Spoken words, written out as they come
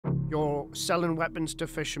you're selling weapons to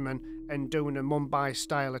fishermen and doing a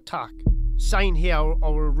Mumbai-style attack. Sign here or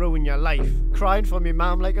it'll ruin your life. Crying for me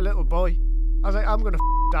mum like a little boy. I was like, I'm gonna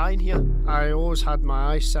die in here. I always had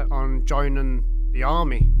my eyes set on joining the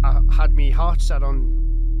army. I had my heart set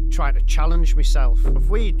on trying to challenge myself. If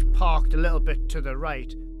we'd parked a little bit to the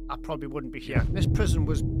right, I probably wouldn't be here. This prison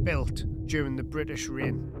was built during the British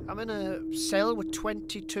reign. I'm in a cell with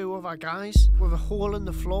 22 of our guys with a hole in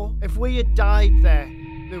the floor. If we had died there,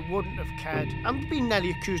 they wouldn't have cared. I'm being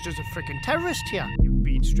nearly accused as a freaking terrorist here. You've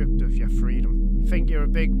been stripped of your freedom. You think you're a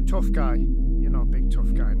big tough guy. You're not a big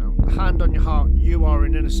tough guy now. Hand on your heart, you are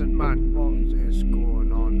an innocent man. What is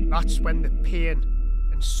going on? That's when the pain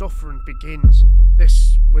and suffering begins.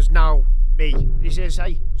 This was now me. He says,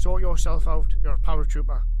 hey, sort yourself out. You're a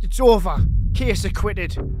paratrooper. It's over. Case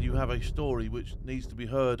acquitted. You have a story which needs to be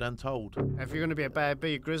heard and told. If you're going to be a bear,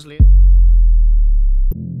 be a grizzly.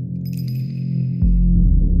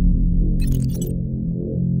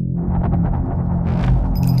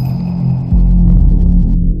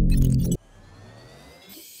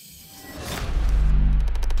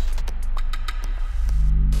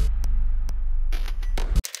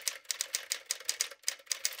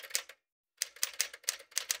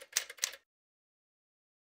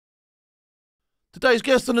 Today's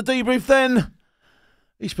guest on the debrief then,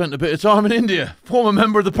 he spent a bit of time in India. Former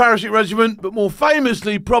member of the Parachute Regiment, but more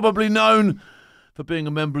famously probably known for being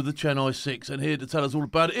a member of the Chennai 6. And here to tell us all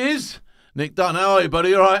about it is Nick Dunn. How are you,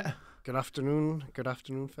 buddy? All right? Good afternoon. Good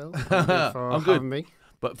afternoon, Phil. Thank you for I'm good. having me.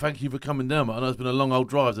 But thank you for coming down, mate. I know it's been a long old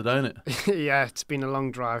drive today, isn't it? Yeah, it's been a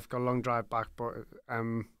long drive. Got a long drive back, but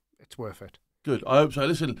it's worth it. Good. I hope so.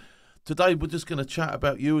 Listen, today we're just going to chat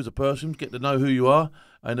about you as a person, get to know who you are,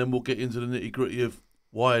 and then we'll get into the nitty-gritty of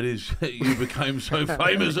why it is that you became so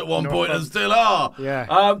famous at one point and still are.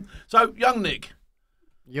 Yeah. So, young Nick.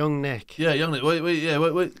 Young Nick. Yeah, young Nick.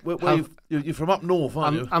 You're from up north,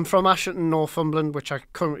 aren't you? I'm from Ashton, Northumberland, which I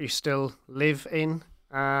currently still live in.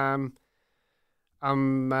 I'm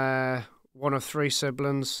one of 3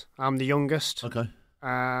 siblings. I'm the youngest. Okay.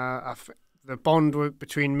 The bond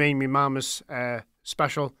between me and my mum is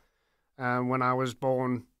special. When I was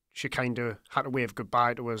born, she kind of had to wave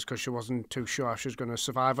goodbye to us because she wasn't too sure she was going to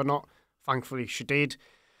survive or not. Thankfully, she did.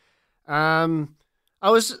 I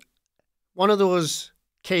was one of those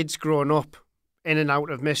kids growing up in and out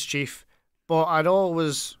of mischief, but I'd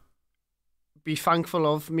always be thankful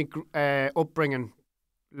of my upbringing,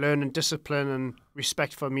 learning discipline and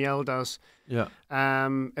respect for my elders. Yeah.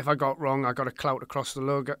 If I got wrong, I got a clout across the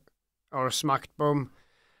lug or a smacked bum.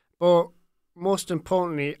 But most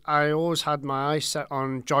importantly, I always had my eyes set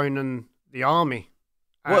on joining the army.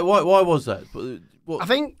 Why was that? I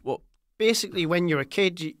think basically when you're a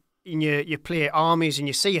kid, you play armies and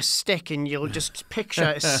you see a stick and you'll just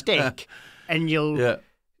picture a stick and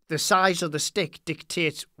the size of the stick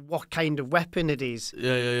dictates what kind of weapon it is.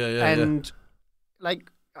 Yeah. And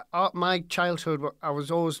like my childhood, I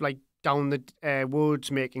was always like down the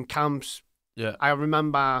woods making camps. Yeah. I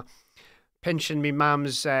remember pinching my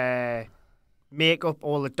mum's makeup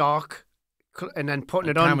all the dark and then putting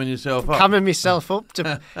it on, camming myself up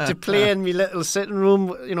to play in my little sitting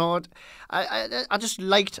room. You know, I just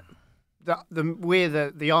liked the way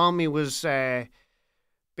that the army was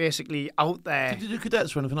basically out there. Did you do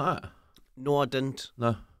cadets or anything like that? No, I didn't.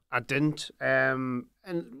 No, I didn't. And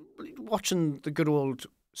watching the good old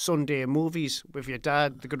Sunday movies with your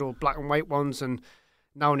dad, the good old black and white ones, and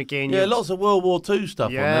now and again, lots of World War II stuff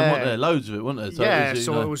on them, weren't there? Loads of it, wasn't there?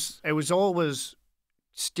 So it was always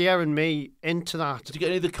steering me into that. Did you get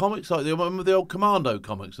any of the comics, like the old Commando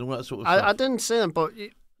comics and all that sort of stuff? I didn't see them, but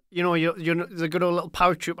you know, you're the good old little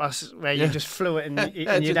paratroopers where you just flew it and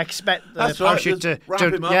you'd expect the parachute to wrap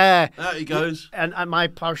him up. Yeah, out he goes. And my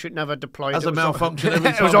parachute never deployed. That's a malfunction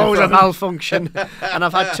every time. It was always a malfunction, and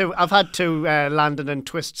I've had two landing and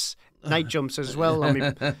twists. Night jumps as well. I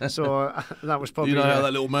mean, so that was probably. You know how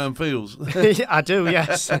that little man feels. I do,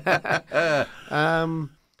 yes.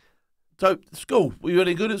 So school, were you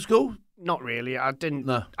any good at school? Not really. I didn't.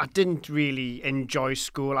 No. I didn't really enjoy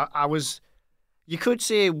school. I was, you could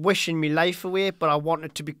say, wishing my life away, but I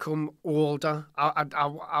wanted to become older.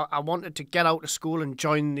 I wanted to get out of school and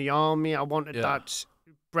join the army. I wanted that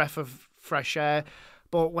breath of fresh air.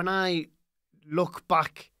 But when I look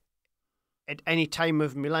back at any time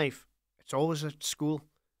of my life, it's always at school.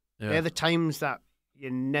 Yeah. They're the times that you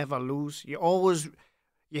never lose. You always,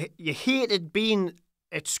 you hated being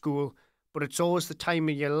at school, but it's always the time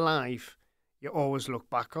of your life you always look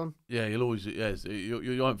back on. Yeah, you'll always,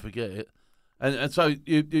 you won't forget it. And so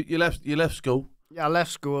you left school. Yeah, I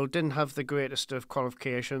left school. Didn't have the greatest of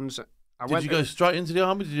qualifications. Did you go straight into the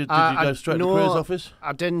army? Did you go straight to the careers office?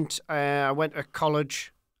 I didn't. I went to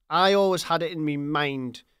college. I always had it in my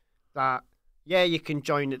mind that, yeah, you can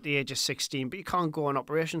join at the age of 16, but you can't go on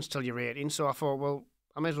operations till you're 18. So I thought, well,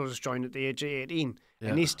 I may as well just join at the age of 18. Yeah.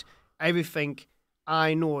 At least everything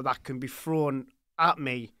I know that can be thrown at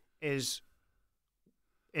me is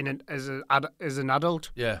as an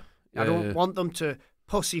adult. Yeah. I don't want them to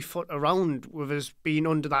pussyfoot around with us being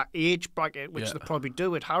under that age bracket, which they probably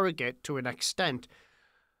do at Harrogate to an extent.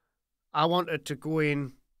 I wanted to go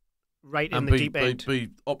in right in the deep end. Be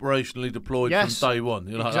operationally deployed from day one.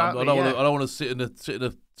 You know, exactly, I don't want to sit in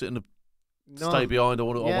the stay behind. I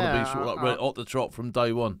want to be sort of like at the trot from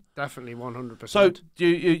day one. Definitely 100%. So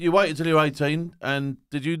you waited until you were 18, and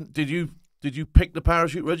did you pick the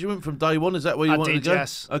parachute regiment from day one? Is that where you wanted to go?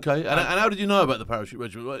 Yes. Okay. And how did you know about the parachute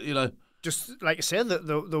regiment? You know, just like I said,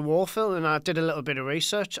 the war film, and I did a little bit of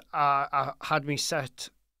research. I had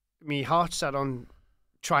me heart set on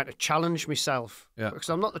trying to challenge myself. Yeah. Because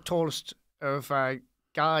I'm not the tallest of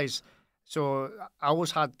guys, so I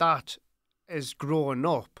always had that as growing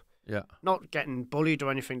up. Yeah. Not getting bullied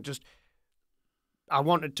or anything. Just I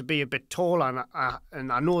wanted to be a bit taller,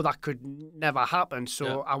 and I know that could never happen.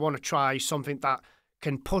 So I want to try something that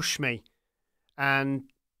can push me, and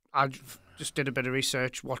I just did a bit of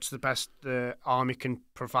research. What's the best the army can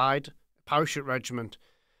provide? Parachute regiment.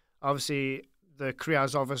 Obviously, the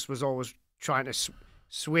careers office was always trying to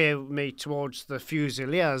sway me towards the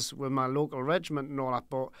Fusiliers with my local regiment and all that,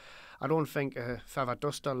 but I don't think a feather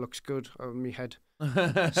duster looks good on my head.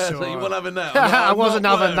 So you weren't having that? I wasn't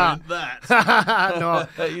having that.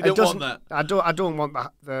 No, you didn't want that. I don't want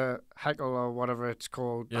the heckle or whatever it's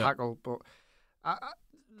called, the hackle. But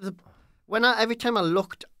every time I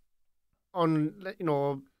looked on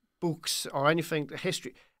books or anything, the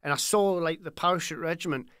history, and I saw like the parachute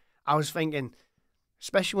regiment, I was thinking,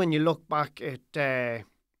 especially when you look back at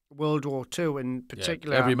World War II in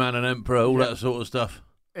particular, every man an emperor, all that sort of stuff.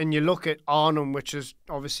 And you look at Arnhem, which is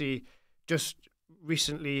obviously just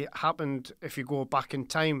recently happened if you go back in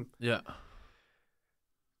time. Yeah.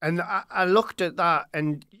 And I looked at that,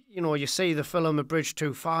 and you see the film A Bridge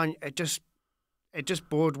Too Far, and it just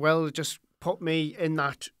bode well. It just put me in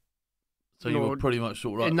that. So you were pretty much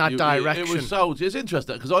sort of in that direction. It was sold. It's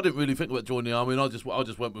interesting because I didn't really think about joining the army, and I just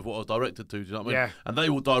went with what I was directed to. Do you know what I mean? Yeah. And they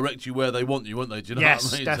will direct you where they want you, won't they? Do you know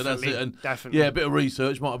what I mean? Definitely, so that's it. And definitely. Yeah, a bit of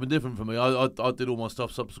research might have been different for me. I did all my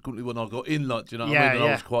stuff subsequently when I got in, like, do you know what I mean? And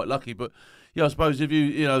I was quite lucky. But yeah, I suppose if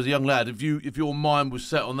you as a young lad, if your mind was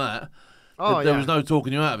set on that, there was no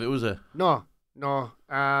talking you out of it, was there? No.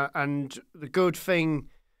 And the good thing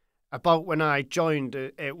about when I joined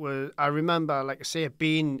it was, I remember, like I say,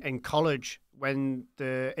 being in college when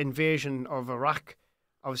the invasion of Iraq.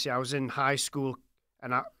 Obviously, I was in high school,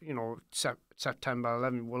 and September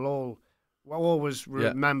 11th. We'll always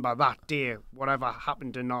remember that day, whatever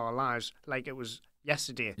happened in our lives, like it was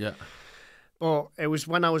yesterday. Yeah. But it was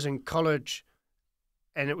when I was in college,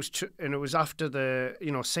 and it was after the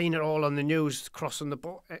seeing it all on the news, crossing the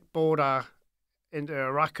border into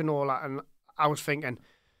Iraq and all that, and I was thinking,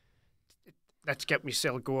 let's get me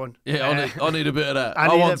still going. Yeah, I need a bit of that.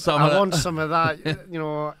 I want some of that.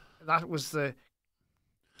 That was the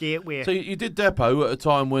gateway. So you did depot at a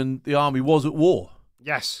time when the army was at war.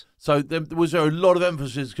 Yes. So was there a lot of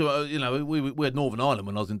emphasis? We had Northern Ireland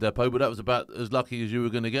when I was in depot, but that was about as lucky as you were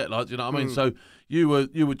going to get. Like, do you know what I mean? So you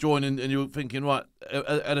were joining, and you were thinking, right?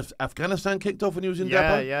 Afghanistan kicked off when you was in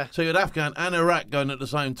depot. Yeah. So you had Afghan and Iraq going at the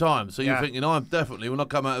same time. So you're thinking, I'm definitely, when I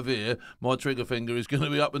come out of here, my trigger finger is going to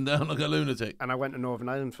be up and down like a lunatic. And I went to Northern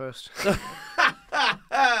Ireland first. Really?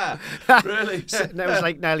 It was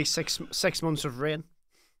like nearly six months of rain.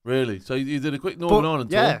 Really? So you did a quick Northern Ireland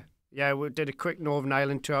tour? Yeah, we did a quick Northern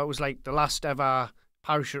Ireland tour. It was like the last ever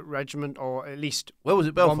parachute regiment, or at least where was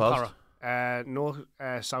it? Belfast?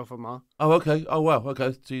 South of Mar. Oh, okay. Oh, wow.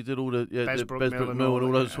 Okay. So you did all the Besbrook Mill and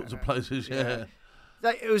all those sorts of places. Yeah.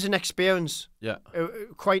 It was an experience. Yeah.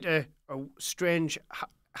 Quite a strange,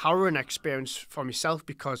 harrowing experience for myself,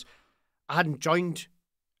 because I hadn't joined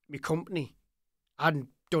my company. I hadn't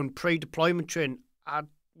done pre-deployment training. I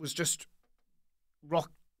was just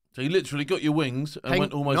rocked. So you literally got your wings and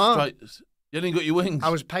went almost straight. You didn't got your wings. I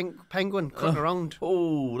was penguin cutting around.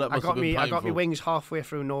 Oh, that must have been painful. I got my wings halfway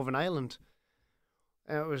through Northern Ireland.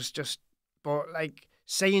 It was just, but like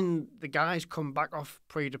seeing the guys come back off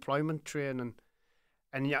pre-deployment training,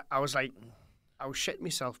 and yeah, I was shitting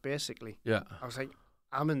myself basically. Yeah. I was like,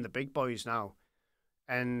 I'm in the big boys now,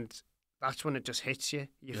 and that's when it just hits you.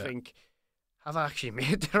 You think, have I actually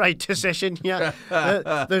made the right decision here?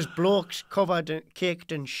 There's blokes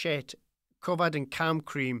caked in shit, covered in cam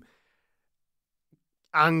cream,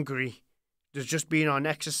 angry, there's just been on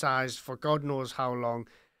exercise for God knows how long,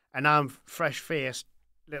 and I'm fresh-faced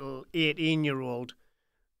little 18-year-old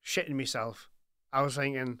shitting myself. I was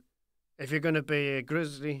thinking, if you're going to be a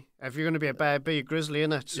grizzly, if you're going to be a bear, be a grizzly,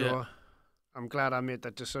 innit? So I'm glad I made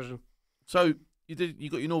that decision. So you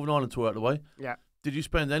got your Northern Ireland tour out of the way. Yeah. Did you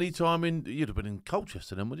spend any time in? You'd have been in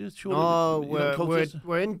Colchester then, would you? Surely. No,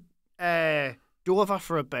 we're in Dover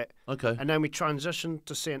for a bit. Okay. And then we transitioned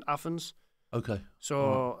to St. Athens. Okay.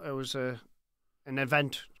 So it was an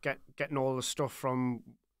event, getting all the stuff from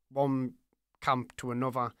one camp to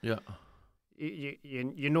another. Yeah.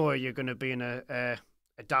 You know you're going to be in a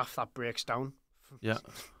daft that breaks down. Yeah.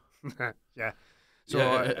 Yeah.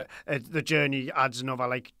 So the journey adds another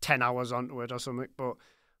like 10 hours onto it or something. But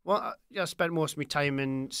I spent most of my time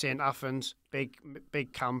in St. Athens, big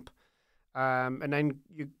camp. And then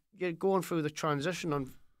you're going through the transition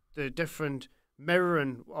on the different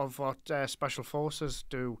mirroring of what special forces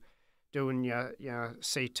do, doing your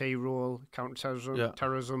CT role, counter-terrorism.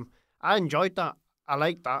 Terrorism. I enjoyed that. I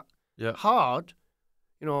liked that. Yeah. Hard,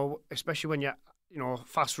 especially when you're,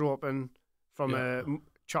 fast roping from a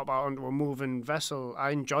chopper onto a moving vessel. I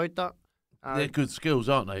enjoyed that. They're good skills,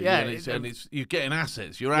 aren't they? Yeah. And it's you're getting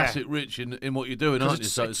assets. You're asset rich in what you're doing, aren't you?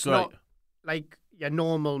 So it's great. Not like your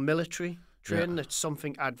normal military training. It's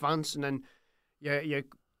something advanced, and then you're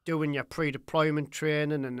doing your pre-deployment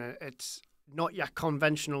training, and it's not your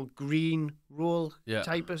conventional green role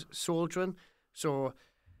type of soldiering. So,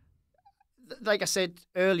 like I said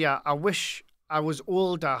earlier, I wish I was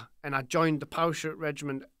older and I joined the parachute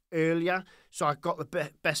regiment earlier, so I got the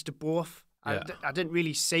best of both. Yeah. I didn't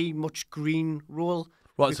really see much green role.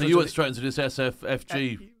 Right, so you went straight into this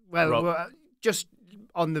SFFG. Well, just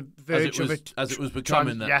on the verge of it. As it was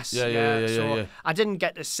becoming that. Yes. Yeah. I didn't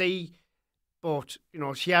get to see, but,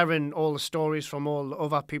 hearing all the stories from all the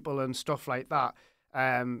other people and stuff like that,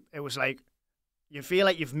 it was like, you feel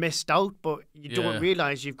like you've missed out, but you don't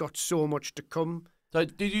realise you've got so much to come. So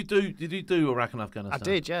did you do Iraq and Afghanistan? I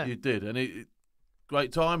did, yeah. You did, and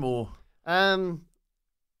great time or?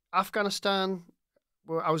 Afghanistan,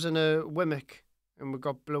 I was in a Wimmick and we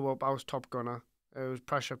got blew up. I was top gunner. It was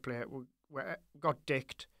pressure plate. We got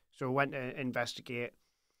dicked, so we went to investigate.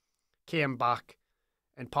 Came back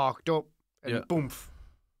and parked up, and boomf.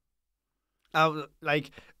 I was,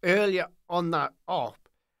 like, earlier on that op,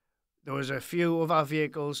 there was a few other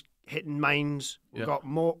vehicles hitting mines. We got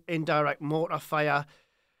more indirect mortar fire,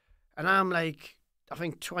 and I'm like, I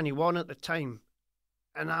think 21 at the time,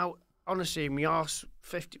 and honestly, my arse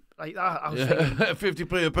 50 like that. I was thinking, 50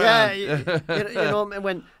 per pound.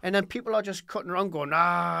 Yeah, and then people are just cutting around, going,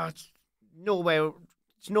 it's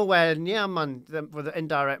nowhere near, man, with the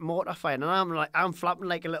indirect mortar fire. And I'm like, I'm flapping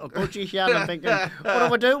like a little budgie here, and I'm thinking,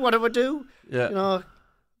 what do I do? Yeah,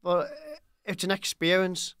 but it's an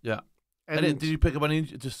experience. Yeah. And did you pick up any,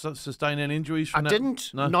 sustain any injuries from that? I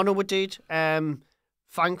didn't. No? None of it did.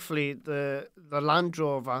 Thankfully, the Land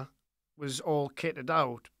Rover was all kitted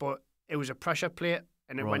out, but it was a pressure plate,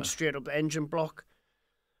 and it went straight up the engine block.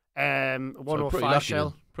 105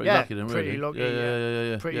 shell. Pretty lucky then, really. Pretty lucky.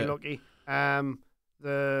 Yeah. Pretty lucky.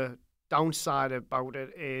 The downside about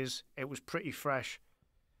it is it was pretty fresh.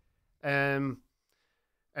 And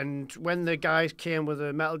when the guys came with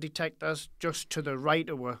the metal detectors, just to the right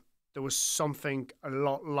of her, there was something a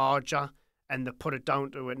lot larger, and they put it down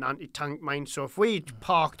to an anti-tank mine. So if we'd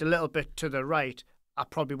parked a little bit to the right, I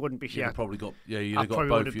probably wouldn't be here. You'd probably got, you'd have got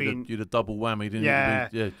both. You'd have double whammy, didn't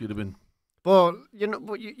you? You'd have been. But,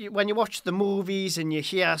 when you watch the movies and you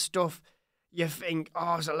hear stuff, you think,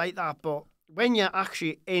 is it like that? But when you're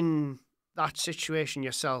actually in that situation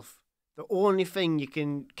yourself, the only thing you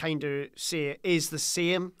can kind of say is the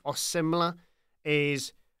same or similar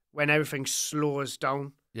is when everything slows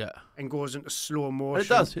down. Yeah. And goes into slow motion. It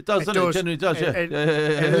does, doesn't it? It genuinely does,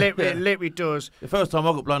 It literally does. The first time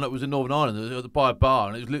I got blown up was in Northern Ireland by a bar,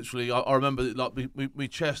 and it was literally, I remember it, like my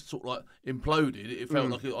chest sort of like imploded. It felt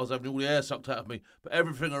like I was having all the air sucked out of me, but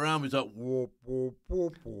everything around me was like, whoop, whoop,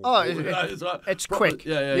 whoop, whoop. Oh, it's quick.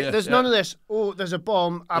 There's none of this, there's a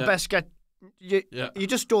bomb, I best get, you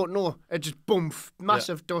just don't know. It just boom,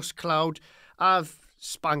 massive dust cloud. I've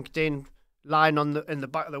spanked in, lying in the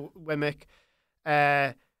back of the Wimmick.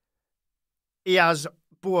 He has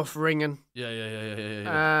both ringing. Yeah.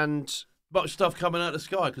 And much stuff coming out of the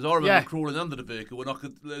sky, because I remember crawling under the vehicle when I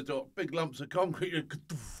could, big lumps of concrete.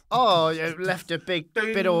 It left a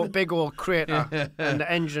big old crater, and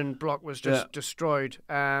the engine block was just destroyed.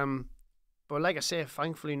 But like I say,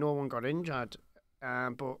 thankfully no one got injured.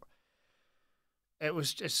 But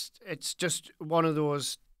it's just one of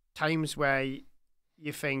those times where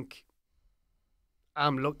you think,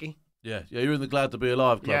 I'm lucky. Yeah, you're in the Glad to Be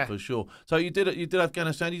Alive club for sure. So you did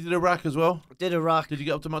Afghanistan, you did Iraq as well? I did Iraq. Did you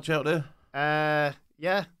get up to much out there?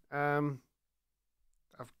 Yeah. I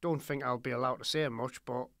don't think I'll be allowed to say much,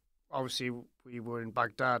 but obviously we were in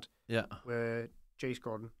Baghdad. Yeah. With G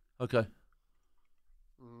Squadron. Okay.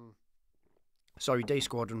 Sorry, D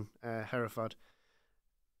Squadron, Hereford.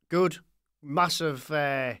 Good. Massive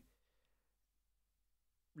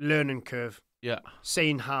learning curve. Yeah.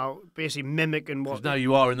 Seeing how, basically mimicking what... Because now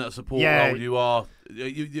you are in that support role, you are...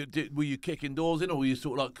 were you kicking doors in, or were you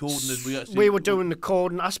sort of like coordinating? We were doing the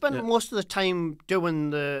cordon. I spent most of the time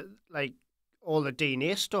doing all the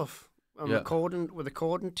DNA stuff on the cordon, with the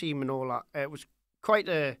cordon team and all that. It was quite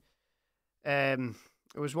a... it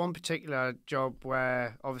was one particular job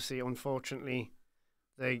where, obviously, unfortunately,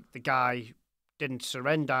 the guy didn't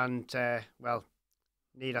surrender and,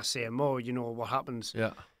 need I say more, you know what happens.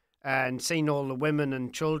 Yeah. And seeing all the women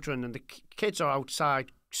and children, and the kids are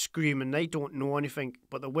outside screaming, they don't know anything,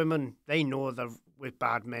 but the women, they know they're with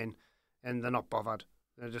bad men, and they're not bothered.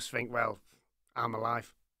 They just think, well, I'm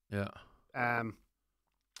alive. Yeah. The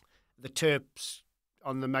Terps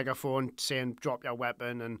on the megaphone saying, drop your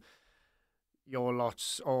weapon, and your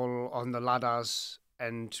lots all on the ladders,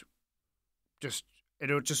 and it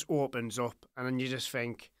just opens up, and then you just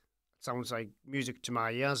think, it sounds like music to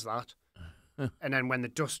my ears, that. And then when the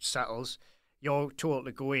dust settles, you're told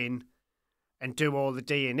to go in and do all the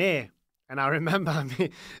DNA. And I remember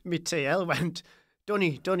me TL went,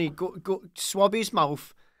 Dunny, go swab his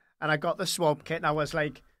mouth. And I got the swab kit and I was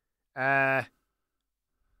like, I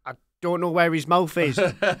don't know where his mouth is.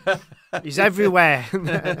 He's everywhere.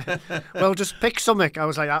 Well, just pick something. I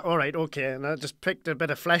was like, all right, okay. And I just picked a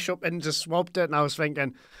bit of flesh up and just swabbed it. And I was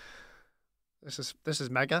thinking, This is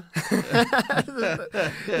mega.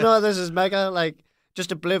 No, this is mega. Like,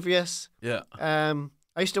 just oblivious. Yeah. I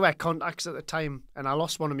used to wear contacts at the time, and I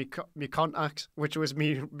lost one of my contacts, which was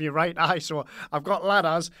me right eye. So I've got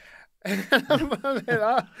ladders.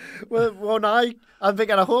 With one eye, I'm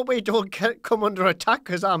thinking, I hope we don't come under attack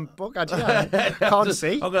because I'm bugged. Yeah, can't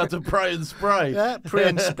see. I'm going to have to pray and spray. Yeah, pray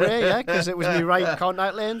and spray. Yeah, because it was my right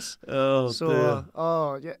contact lens. Oh, so, dear.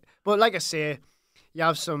 Oh, yeah. But like I say, you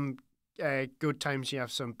have some good times, you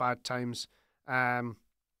have some bad times. They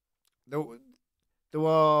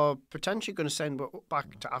were potentially going to send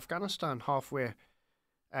back to Afghanistan halfway,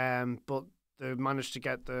 but they managed to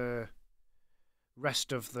get the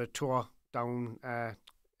rest of the tour down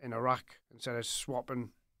in Iraq instead of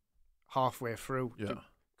swapping halfway through. Yeah,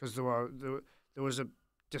 because there was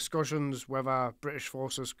discussions whether British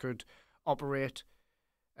forces could operate.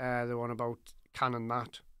 They were on about cannon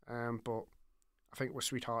that, but I think we're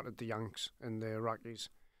sweethearted, the Yanks and the Iraqis.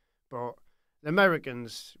 But the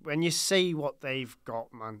Americans, when you see what they've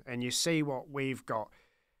got, man, and you see what we've got,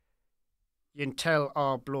 you can tell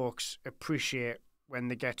our blokes appreciate when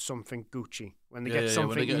they get something Gucci. When they get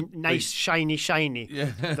something nice, shiny,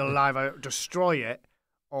 they'll either destroy it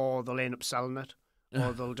or they'll end up selling it.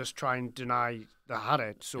 Or they'll just try and deny they had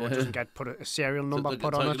it so it doesn't get put a serial number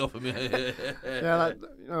put on it.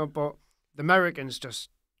 But the Americans just...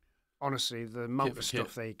 Honestly, the amount of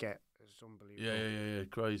stuff they get is unbelievable. Yeah,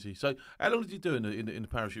 crazy. So, how long did you do in the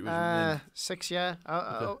parachute regiment? 6 years.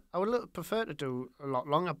 I would prefer to do a lot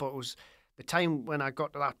longer, but it was the time when I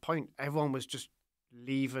got to that point, everyone was just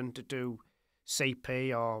leaving to do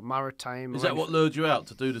CP or maritime. Is that what lured you out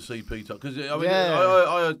to do the CP type? Because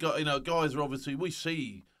I got, guys are obviously, we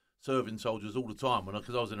see serving soldiers all the time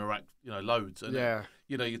because I was in Iraq, loads. And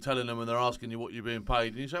you're telling them when they're asking you what you're being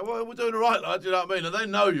paid, and you say, well, we're doing all right, lad, you know what I mean? And they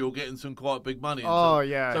know you're getting some quite big money.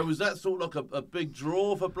 So was that sort of like a big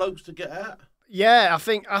draw for blokes to get out? Yeah, I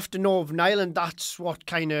think after Northern Ireland, that's what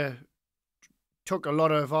kind of took a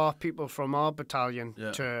lot of our people from our battalion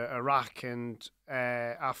to Iraq and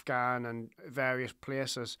Afghan and various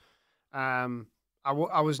places. I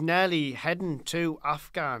was nearly heading to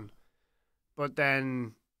Afghan, but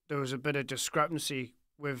then there was a bit of discrepancy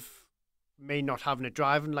with me not having a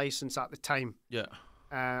driving license at the time. Yeah.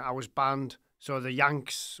 I was banned, so the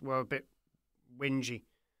Yanks were a bit whingy.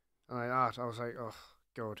 And I was like, oh,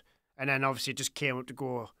 God. And then obviously it just came up to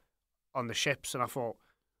go on the ships, and I thought,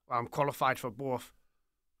 well, I'm qualified for both.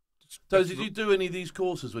 So did you do any of these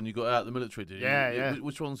courses when you got out of the military? Did you? Yeah.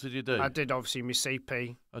 Which ones did you do? I did obviously my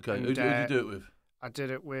CP. Okay, who did you do it with? I did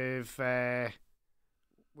it with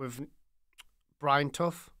Brian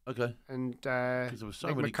Tuff. Okay. And there were so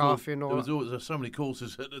Nick many McCarthy and all. There was so many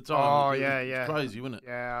courses at the time. Oh, it was crazy, wasn't it?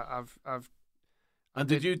 Yeah,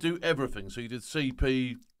 did you do everything? So you did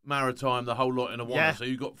CP, maritime, the whole lot in a one. Yeah. So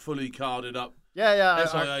you got fully carded up. Yeah.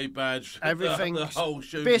 SIA badge. Everything. The whole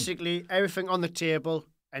shoot. Basically, everything on the table,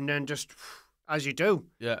 and then just as you do.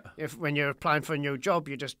 Yeah. When you're applying for a new job,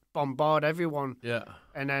 you just bombard everyone. Yeah.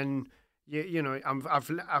 And then you know,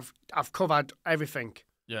 I've covered everything.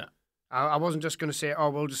 Yeah. I wasn't just going to say, oh,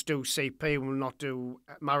 we'll just do CP, we'll not do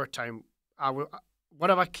maritime.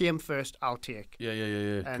 Whatever came first, I'll take. Yeah.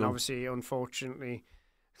 And cool. obviously, unfortunately,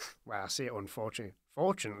 well, I say it unfortunately.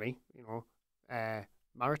 Fortunately, you know,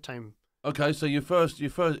 maritime. Okay, so your first.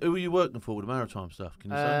 Who were you working for with the maritime stuff?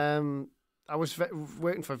 Can you say? I was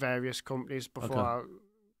working for various companies before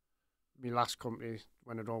my last company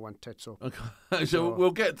when it all went tits up. Okay, so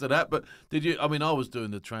we'll get to that. But did you? I mean, I was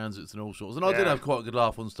doing the transits and all sorts, and I did have quite a good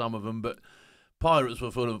laugh on some of them. But pirates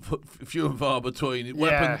were few and far between.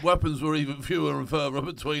 Weapons were even fewer and further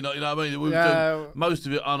between. You know what I mean? We were doing most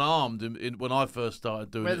of it unarmed when I first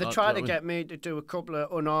started doing it. Well, they tried to get me to do a couple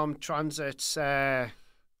of unarmed transits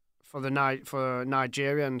for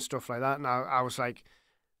Nigeria and stuff like that. And I was like,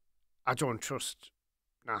 I don't trust.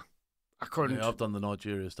 Nah, I couldn't. Yeah, I've done the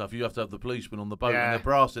Nigeria stuff. You have to have the policemen on the boat, and they're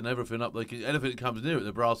brassing everything up. Anything that comes near it,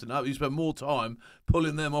 they're brassing up. You spend more time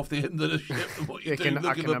pulling them off the end of the ship than what you do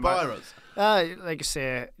looking for pirates. Like I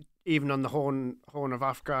say, even on the Horn of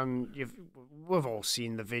Afghan, we've all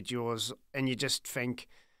seen the videos, and you just think,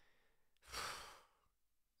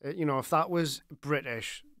 you know, if that was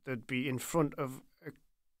British, they'd be in front of a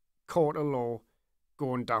court of law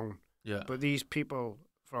going down. Yeah. But these people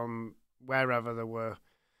from wherever they were,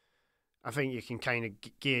 I think you can kind of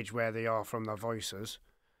gauge where they are from their voices.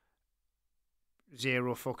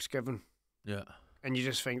 Zero fucks given. Yeah. And you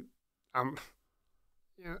just think, and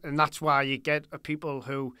that's why you get people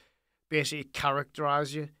who basically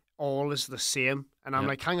characterise you all as the same. And I'm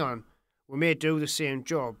like, hang on, we may do the same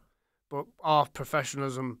job, but our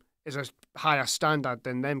professionalism is a higher standard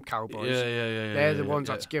than them cowboys. Yeah. They're the ones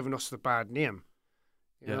that's giving us the bad name.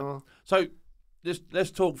 You know? So let's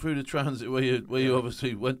talk through the transit where you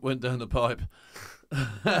obviously went down the pipe.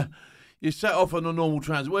 You set off on a normal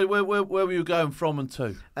transit. Where were you going from and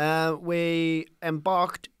to? We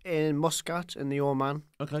embarked in Muscat in the Oman.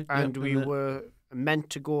 Okay. And we were meant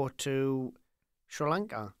to go to Sri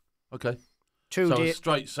Lanka. Okay. 2 days.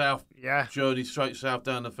 Straight south. Yeah. Journey straight south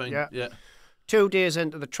down the thing. Yeah. 2 days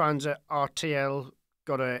into the transit, RTL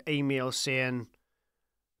got an email saying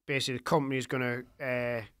basically the company's going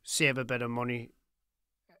to save a bit of money,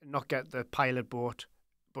 not get the pilot boat,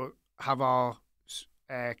 but have our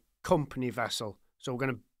company vessel. So we're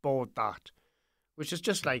going to board that, which is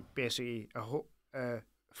just like basically a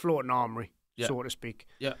floating armory, so to speak.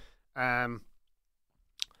 Yeah.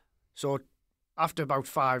 So after about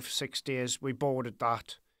 5-6 days, we boarded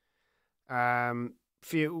that.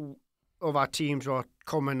 Few of our teams were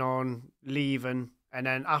coming on, leaving, and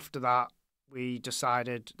then after that, we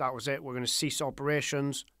decided that was it. We're going to cease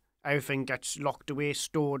operations. Everything gets locked away,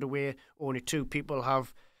 stored away. Only 2 people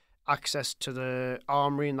have access to the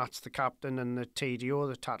armory, and that's the captain and the TDO,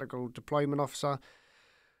 the Tactical Deployment Officer.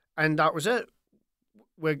 And that was it.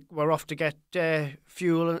 We're off to get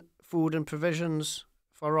fuel, food and provisions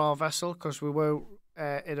for our vessel, because we were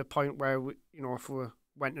at a point where, if we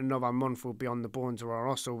went another month, we'll be on the bones of our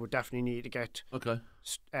own, so we definitely need to get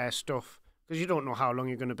stuff. Because you don't know how long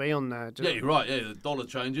you're going to be on there. Yeah, you're right. Yeah, the dollar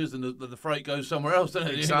changes and the freight goes somewhere else, doesn't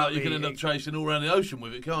it? Exactly. You can end up chasing all around the ocean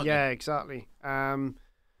with it, can't you? Yeah, exactly.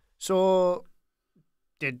 So,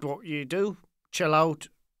 did what you do. Chill out,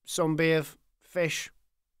 sunbathe, fish,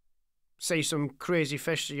 see some crazy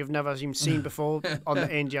fish that you've never even seen before on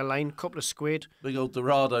the India line. Couple of squid. Big old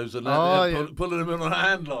Dorados and that. Pulling them in on a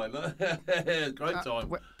hand line. Great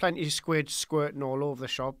time. Plenty of squid squirting all over the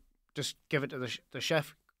shop. Just give it to the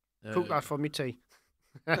chef. Cook that for me tea.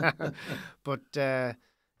 But it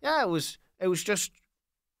was just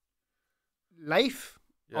life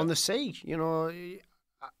on the sea.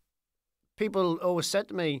 People always said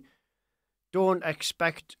to me, don't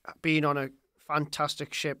expect being on a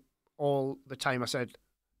fantastic ship all the time. I said,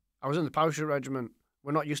 I was in the Paratrooper Regiment.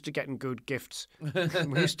 We're not used to getting good gifts.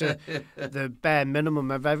 We're used to the bare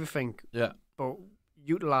minimum of everything. Yeah. But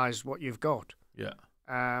utilise what you've got. Yeah.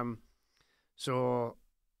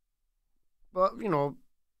 But,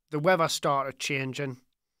 the weather started changing,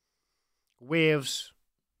 waves,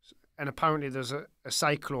 and apparently there's a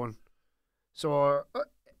cyclone. So,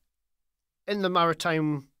 in the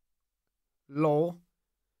maritime law,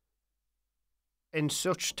 in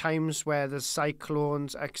such times where there's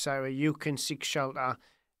cyclones, etc., you can seek shelter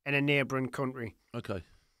in a neighbouring country. Okay.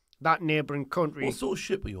 That neighbouring country... What sort of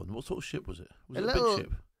ship were you on? What sort of ship was it? Was it a big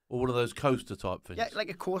ship? Or one of those coaster type things? Yeah, like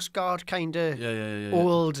a Coast Guard kind of yeah.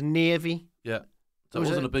 old Navy. Yeah. So it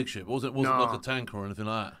wasn't a big ship? It wasn't like a tanker or anything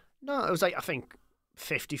like that? No, it was like, I think,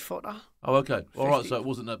 50-footer. Oh, okay. All right, so it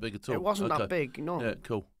wasn't that big at all? It wasn't that big, no. Yeah,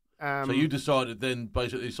 cool. So you decided then,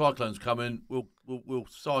 basically, cyclones come in, we'll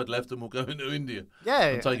side left and we'll go into India. Yeah.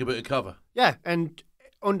 And take a bit of cover. Yeah, and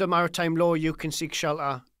under maritime law, you can seek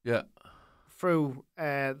shelter. Yeah. Through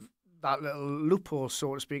that little loophole,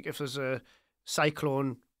 so to speak, if there's a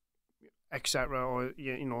cyclone, etc., or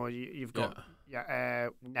you've got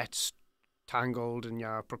your nets tangled and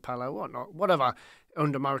your propeller, whatnot, whatever.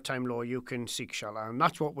 Under maritime law, you can seek shelter, and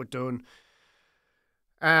that's what we're doing.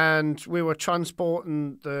 And we were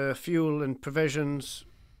transporting the fuel and provisions.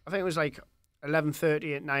 I think it was like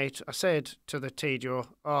 11:30 at night. I said to the TJO,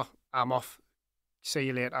 "Oh, I'm off. See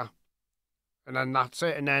you later." And then that's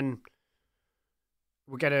it. And then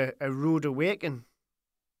we get a rude awakening.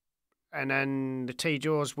 And then the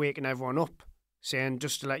TJO's waking everyone up, saying,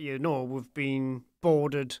 just to let you know, we've been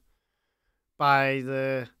boarded by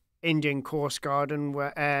the Indian Coast Guard and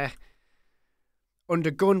we're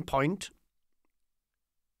under gunpoint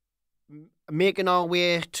making our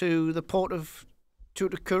way to the port of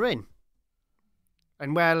Tuticorin.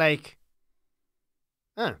 And we're like,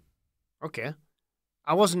 okay.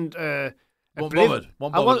 I wasn't bothered.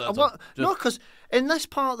 No, because in this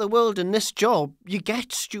part of the world, in this job, you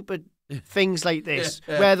get stupid things like this,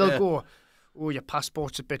 where they'll go, oh, your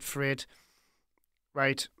passport's a bit frayed.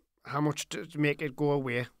 Right, how much to make it go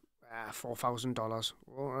away? $4,000.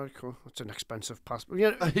 Oh, right, cool. That's an expensive passport.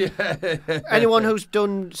 You know, anyone who's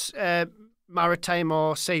done maritime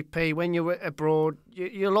or CP, when you're abroad,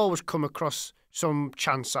 you'll always come across some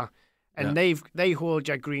chancer, and they hold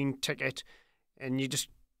your green ticket, and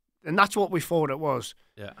and that's what we thought it was.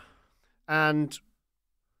 Yeah. And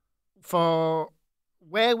for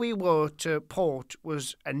where we were to port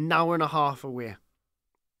was an hour and a half away,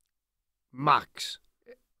 max,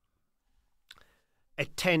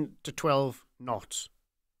 at 10 to 12 knots.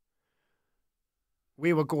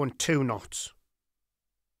 We were going 2 knots.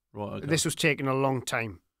 Right. Okay. This was taking a long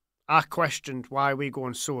time. I questioned why we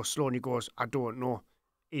going so slow, and he goes, I don't know.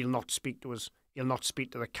 He'll not speak to us. He'll not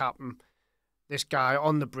speak to the captain. This guy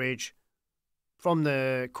on the bridge from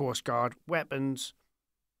the Coast Guard, weapons,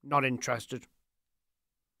 not interested.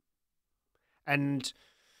 And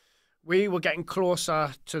we were getting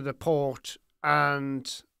closer to the port,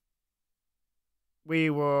 and we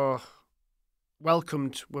were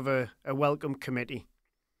welcomed with a welcome committee.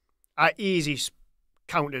 I easy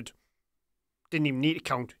counted, didn't even need to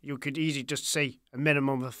count. You could easily just say a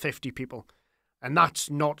minimum of 50 people. And that's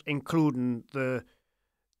not including the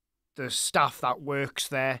staff that works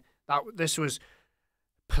there. This was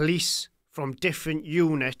police from different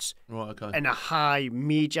units, right? Okay, and a high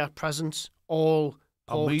media presence, all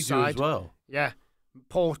port media side as well. Yeah,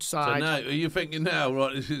 port side. So now, are you thinking now,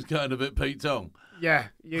 right? This is going a bit Pete Tong. Yeah,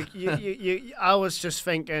 I was just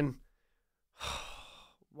thinking,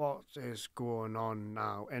 what is going on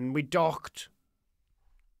now? And we docked,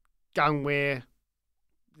 gangway.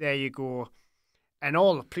 There you go. And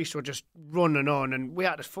all the police were just running on, and we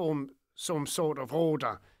had to form some sort of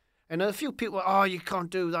order. And a few people, you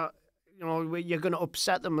can't do that. You know, you're going to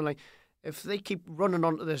upset them. And like, if they keep running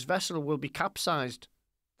onto this vessel, we'll be capsized.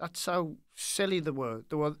 That's how silly they were.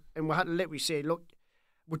 And we had to literally say, look,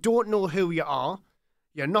 we don't know who you are.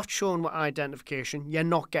 You're not showing what identification. You're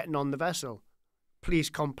not getting on the vessel.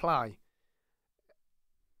 Please comply.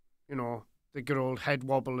 You know, the good old head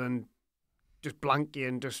wobble and just blank you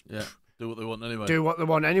and just... Yeah. Do what they want anyway. Do what they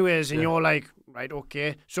want anyways, and you're like, right,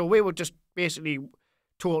 okay. So we were just basically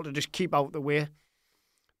told to just keep out the way,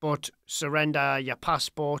 but surrender your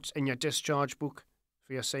passports and your discharge book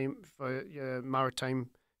for your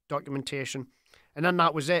maritime documentation, and then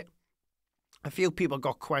that was it. A few people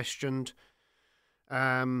got questioned.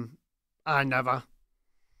 I never.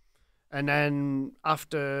 And then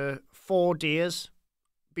after 4 days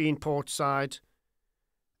being portside,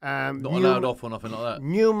 not allowed off or nothing like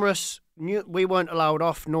that. We weren't allowed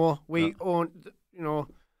off. No, we owned. You know,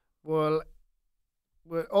 we're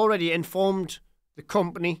already informed the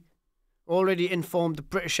company, already informed the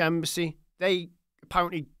British Embassy. They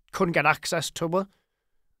apparently couldn't get access to her.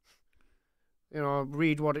 You know,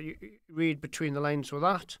 read between the lines with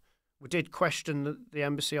that. We did question the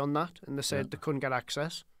embassy on that, and they said they couldn't get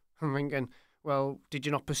access. I'm thinking, well, did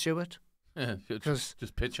you not pursue it? Yeah,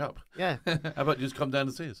 just pitch up. Yeah. How about you just come down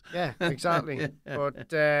and see us? Yeah, exactly.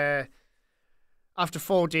 But after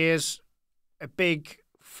 4 days, a big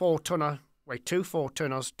 4-tonner, two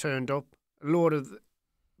 4-tonners turned up, a load of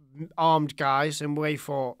armed guys, and we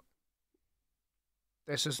thought,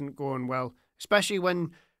 this isn't going well. Especially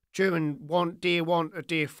when during day 1 or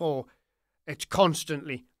day 4, it's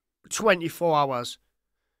constantly 24 hours.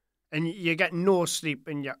 And you get no sleep,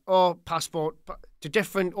 and you're passport to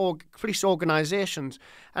different police organisations.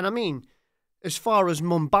 And I mean, as far as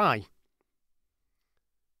Mumbai.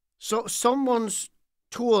 So someone's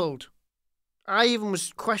told. I even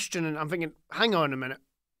was questioning. I'm thinking, hang on a minute.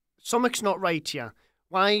 Something's not right here.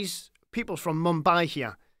 Why is people from Mumbai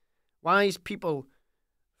here? Why is people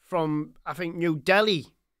from, I think, New Delhi?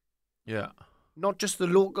 Yeah. Not just the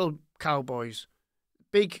local cowboys,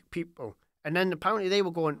 big people. And then apparently they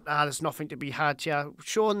were going, there's nothing to be had here.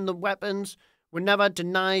 Showing the weapons. We're never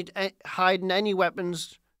denied hiding any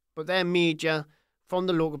weapons. But their media from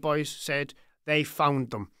the local boys said they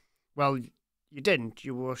found them. Well, you didn't.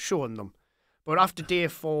 You were showing them. But after day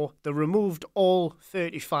 4, they removed all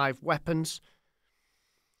 35 weapons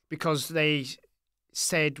because they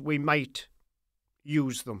said we might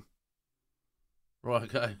use them. Right,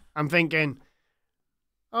 okay. I'm thinking,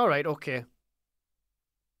 all right, okay.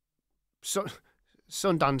 So,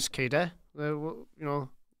 Sundance Kid, eh?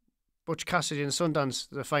 Butch Cassidy and Sundance,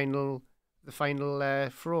 the final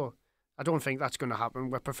throw. I don't think that's going to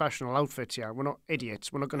happen. We're professional outfits here. We're not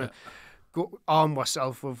idiots. We're not going to go arm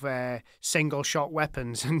ourselves with single-shot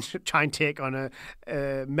weapons and try and take on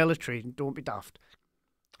a military. Don't be daft.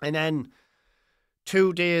 And then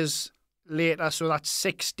 2 days later, so that's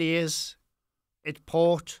 6 days at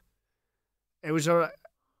port. It was, I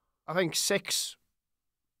think,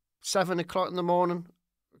 7 o'clock in the morning,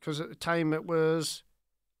 because at the time it was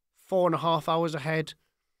 4.5 hours ahead.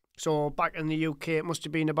 So back in the UK, it must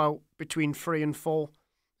have been about between 3 and 4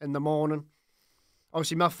 in the morning.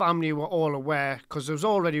 Obviously, my family were all aware because there was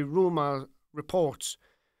already rumour reports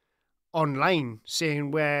online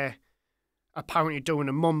saying we're apparently doing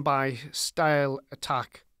a Mumbai-style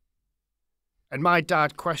attack. And my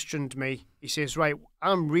dad questioned me. He says, right,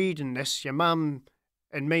 I'm reading this. Your mum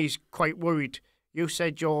and me's quite worried. You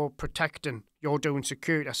said you're protecting, you're doing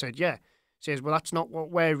security. I said, yeah. He says, well, that's not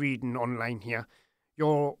what we're reading online here.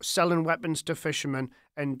 You're selling weapons to fishermen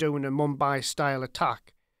and doing a Mumbai-style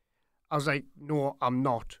attack. I was like, no, I'm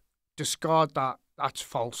not. Discard that. That's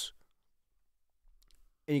false.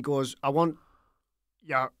 And he goes, I want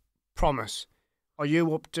your promise. Are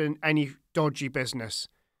you up to any dodgy business?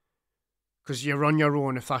 Because you're on your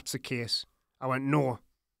own if that's the case. I went, no,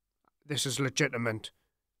 this is legitimate.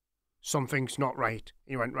 Something's not right.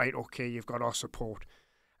 He went, right, okay, you've got our support.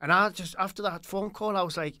 And I just, after that phone call, I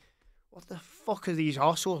was like, what the fuck are these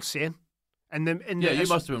arseholes saying? And then, you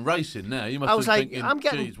must have been racing now. You must I was have been like, thinking, I'm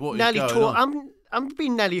getting geez, what nearly is going on? I'm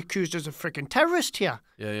being nearly accused as a freaking terrorist here.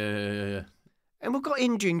 Yeah. And we've got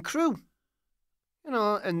Indian crew,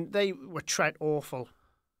 and they were treated awful,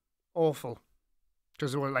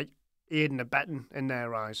 because they were like aiding and abetting in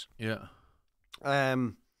their eyes. Yeah.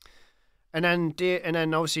 And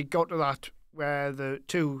then obviously got to that where the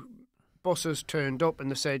 2 buses turned up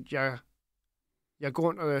and they said, you're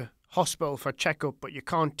going to the hospital for a checkup, but you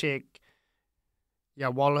can't take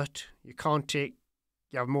your wallet, you can't take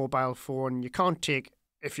your mobile phone, you can't take,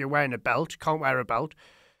 if you're wearing a belt, you can't wear a belt.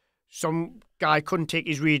 Some guy couldn't take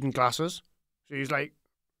his reading glasses, so he's like,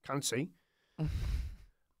 can't see.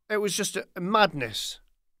 It was just a madness.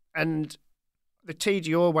 And the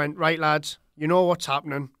TDO went, right, lads, you know what's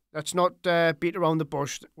happening. Let's not beat around the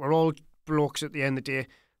bush. We're all blokes at the end of the day.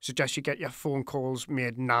 Suggest you get your phone calls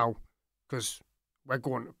made now, because we're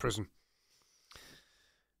going to prison.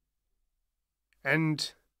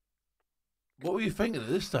 And what were you thinking at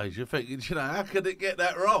this stage? You're thinking, how could it get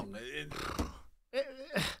that wrong?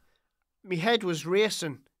 My head was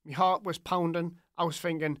racing. My heart was pounding. I was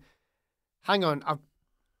thinking, hang on,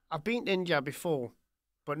 I've been to India before,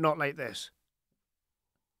 but not like this.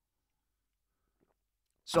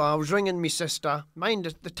 So I was ringing my sister.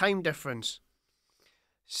 Mind the time difference.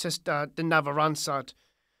 Sister never answered.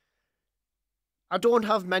 I don't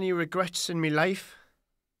have many regrets in my life.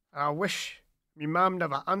 I wish my mum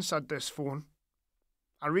never answered this phone.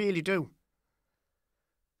 I really do.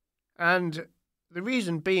 And the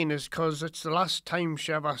reason being is because it's the last time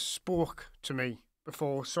she ever spoke to me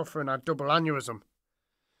before suffering a double aneurysm,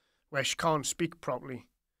 where she can't speak properly.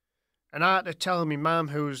 And I had to tell my mum,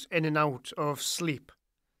 who's in and out of sleep,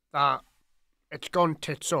 that it's gone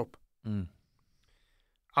tits up.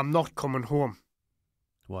 I'm not coming home.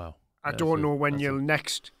 Wow. I don't know when you'll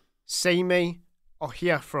next see me or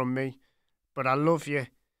hear from me, but I love you.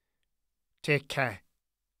 Take care.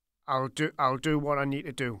 I'll do what I need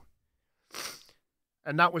to do.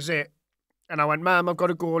 And that was it. And I went, Mum, I've got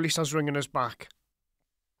to go. Lisa's ringing us back.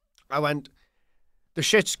 I went, the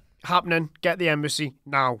shit's happening. Get the embassy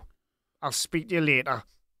now. I'll speak to you later.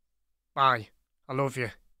 Bye. I love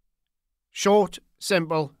you. Short,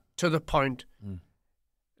 simple, to the point.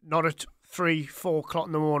 Not at 3, 4 o'clock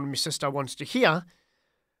in the morning my sister wants to hear.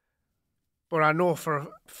 But I know for a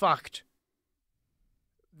fact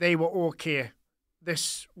they were okay.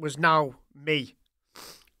 This was now me.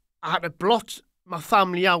 I had to blot my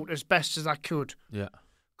family out as best as I could. Yeah.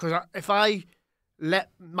 Because if I let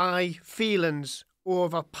my feelings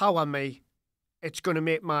overpower me, it's going to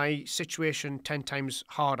make my situation 10 times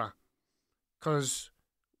harder. Because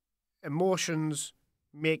emotions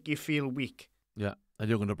make you feel weak. Yeah. And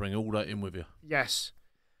you're going to bring all that in with you. Yes.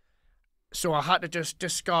 So I had to just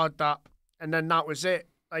discard that. And then that was it.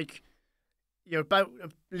 Like, you're about to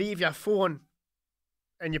leave your phone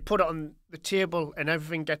and you put it on the table and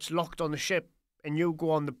everything gets locked on the ship and you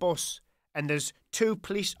go on the bus and there's 2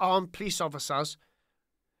 armed police officers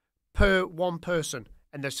per one person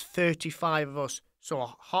and there's 35 of us.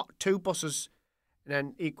 So 2 buses and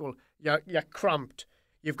then equal. You're cramped.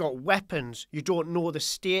 You've got weapons. You don't know the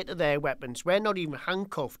state of their weapons. We're not even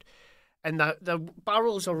handcuffed. And the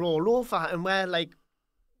barrels are all over and we're like,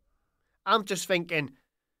 I'm just thinking,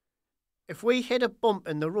 if we hit a bump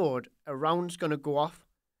in the road, a round's going to go off.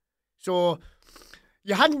 So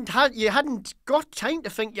you hadn't got time to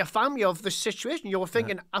think your family of the situation. You were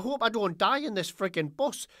thinking, I hope I don't die in this frigging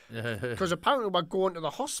bus. Because apparently we're going to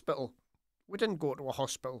the hospital. We didn't go to a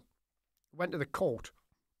hospital. We went to the court.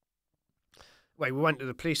 Wait, we went to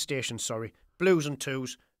the police station, sorry. Blues and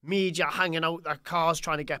twos. Media hanging out their cars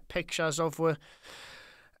trying to get pictures of her.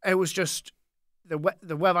 It was just...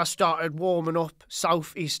 The weather started warming up.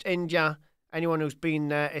 Southeast India. Anyone who's been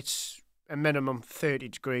there, it's a minimum 30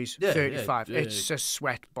 degrees, 35. Yeah, it's a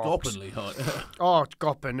sweat box. Goppingly hot. Oh, it's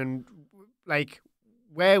gopping. And like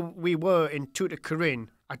where we were in Tutankhamun,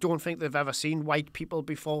 I don't think they've ever seen white people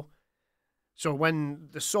before. So when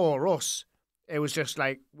they saw us, it was just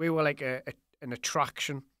like we were like an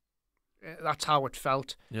attraction. That's how it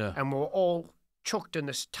felt. Yeah. And we were all chucked in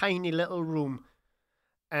this tiny little room,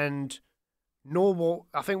 and no water.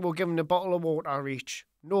 I think we were given a bottle of water each.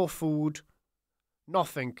 No food,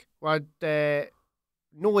 nothing. We had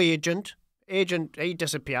no agent. Agent, he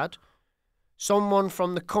disappeared. Someone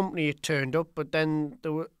from the company had turned up, but then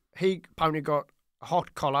he apparently got a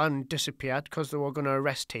hot collar and disappeared because they were going to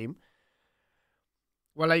arrest him.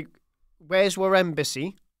 We're like, where's our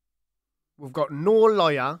embassy? We've got no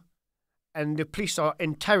lawyer, and the police are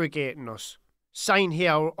interrogating us. Sign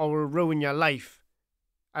here or we'll ruin your life.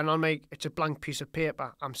 And I'm like, it's a blank piece of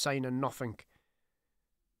paper. I'm signing nothing.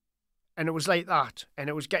 And it was like that. And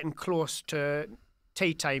it was getting close to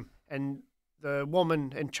tea time. And the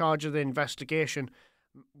woman in charge of the investigation,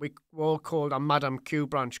 we all called her Madam Q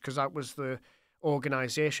Branch because that was the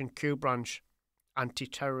organisation, Q Branch,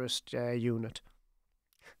 anti-terrorist unit.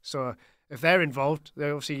 So if they're involved,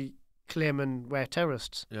 they're obviously claiming we're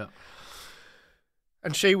terrorists. Yeah.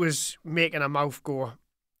 And she was making her mouth go.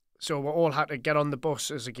 So we all had to get on the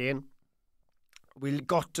buses again. We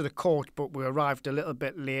got to the court, but we arrived a little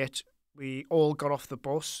bit late. We all got off the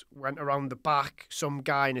bus, went around the back. Some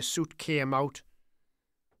guy in a suit came out,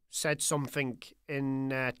 said something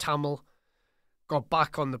in Tamil, got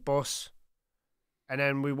back on the bus, and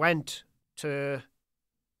then we went to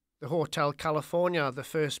the Hotel California, the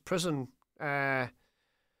first prison in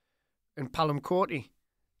Palamcourty.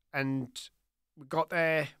 And we got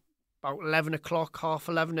there about 11 o'clock, half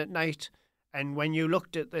 11 at night. And when you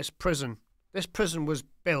looked at this prison was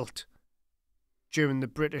built during the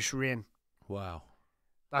British reign. Wow.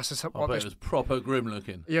 That's just I bet it was proper grim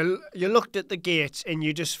looking. You looked at the gates and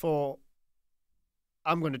you just thought,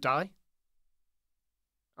 I'm going to die.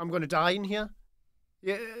 I'm going to die in here.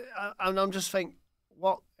 Yeah, and I'm just thinking,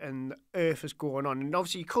 what on the earth is going on? And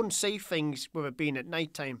obviously you couldn't see things with it being at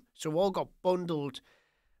night time. So we all got bundled.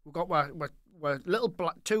 We got our little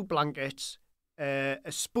 2 blankets, a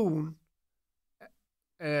spoon,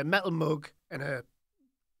 a metal mug, and a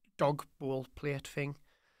dog bowl plate thing.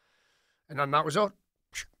 And then that was it.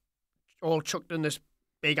 All chucked in this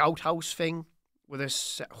big outhouse thing with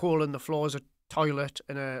this hole in the floor as a toilet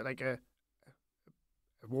and a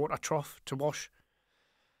water trough to wash.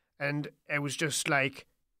 And it was just like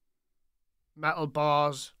metal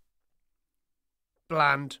bars,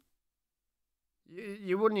 bland.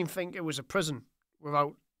 You wouldn't even think it was a prison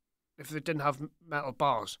if they didn't have metal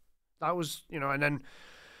bars. That was, and then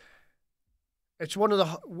it's one of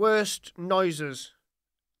the worst noises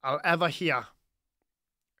I'll ever hear.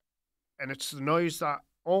 And it's the noise that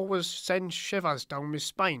always sends shivers down my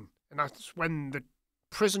spine. And that's when the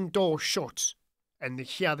prison door shuts and they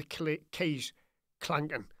hear the keys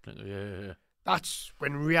clanking. Yeah. That's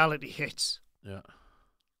when reality hits. Yeah.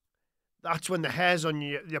 That's when the hairs on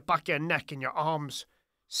your back of your neck and your arms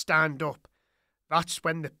stand up. That's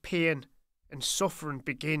when the pain and suffering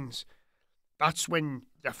begins. That's when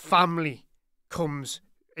your family comes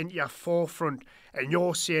into your forefront and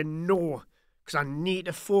you're saying no because I need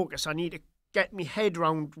to focus. I need to get my head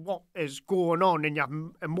around what is going on in your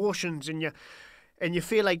emotions, and you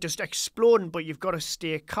feel like just exploding, but you've got to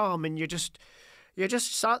stay calm, and you just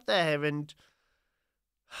sat there and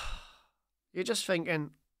you're just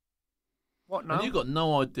thinking, what now? And you've got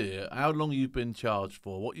no idea how long you've been charged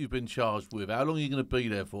for, what you've been charged with, how long you're going to be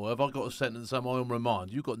there for. Have I got a sentence? Am I on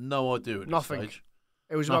remand? You've got no idea at this stage.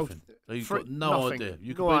 It was nothing. About you've got no idea.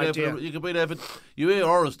 You could no be idea. there for. You could be there for. You hear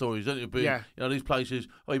horror stories, don't you? Yeah. You know these places.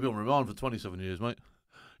 Oh, you've been on remand for 27 years, mate.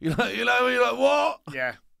 You're like what?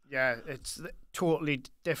 Yeah. It's totally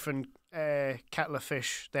different kettle of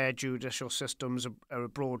fish. Their judicial systems are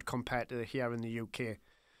abroad compared to here in the UK.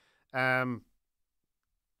 And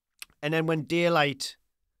then when daylight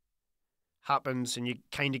happens and you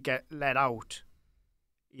kind of get let out,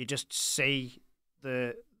 you just see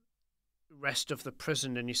the rest of the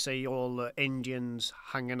prison, and you see all the Indians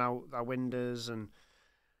hanging out their windows, and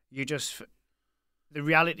the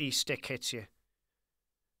reality stick hits you.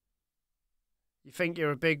 You think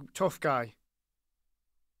you're a big tough guy.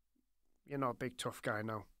 You're not a big tough guy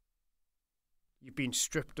now. You've been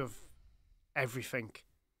stripped of everything.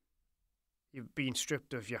 You've been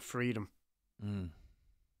stripped of your freedom. Mm.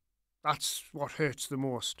 That's what hurts the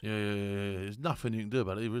most. Yeah. There's nothing you can do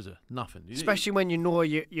about it either, is there? Nothing. Especially when you know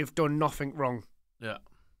you've done nothing wrong. Yeah.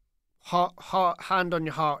 Hand on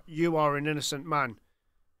your heart, you are an innocent man,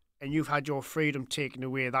 and you've had your freedom taken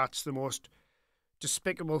away. That's the most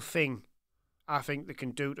despicable thing I think they can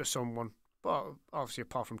do to someone. Well, obviously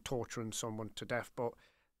apart from torturing someone to death, but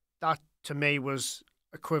that to me was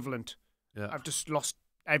equivalent. Yeah. I've just lost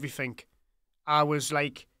everything. I was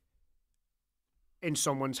like in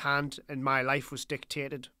someone's hand, and my life was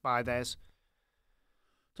dictated by theirs.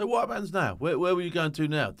 So what happens now? Where were you going to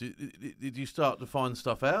now? Did you start to find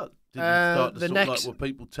stuff out? Did you start to like were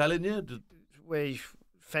people telling you?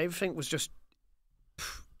 Everything was just,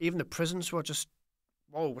 even the prisons were just,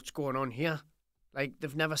 whoa, what's going on here? Like,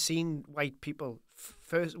 they've never seen white people.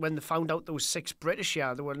 First, when they found out there was 6 British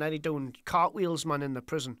here, they were nearly doing cartwheels, man, in the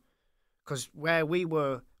prison. Because where we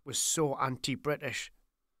were was so anti-British.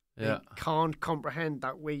 Yeah. They can't comprehend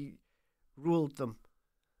that we ruled them.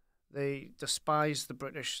 They despise the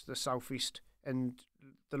British, the Southeast, and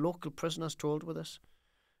the local prisoners told with us,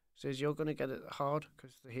 says, you're going to get it hard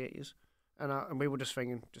because they hate you. And we were just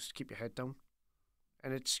thinking, just keep your head down.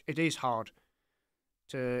 And it is hard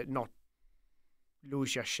to not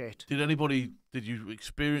lose your shit. Did you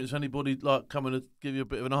experience anybody like coming to give you a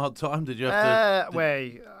bit of a hard time? Did you have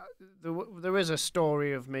to? There is a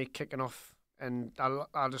story of me kicking off, and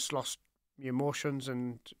I just lost my emotions,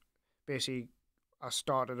 and basically I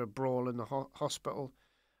started a brawl in the hospital,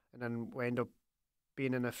 and then we ended up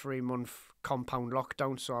being in a 3-month compound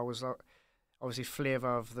lockdown. So I was obviously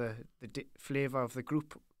flavour of the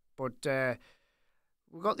group, but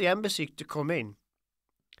we got the embassy to come in,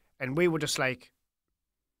 and we were just like,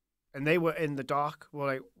 and they were in the dark. We're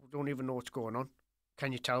like, we don't even know what's going on.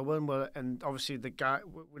 Can you tell when? Well, and obviously the guy,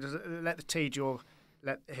 we just let the TJO,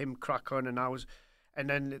 let him crack on, and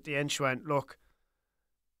then at the end she went, look,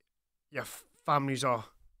 your families are,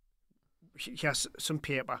 here's some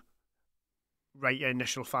paper, write your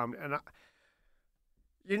initial family. And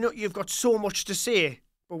you've got so much to say,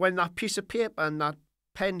 but when that piece of paper and that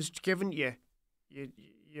pen's given to you,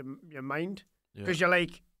 your mind, because you're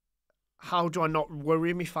like, how do I not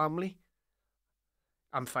worry my family?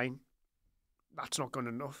 I'm fine. That's not good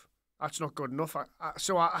enough. That's not good enough.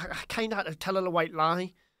 So I kind of had to tell her a white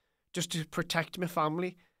lie just to protect my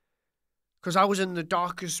family, because I was in the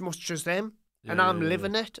dark as much as them, and I'm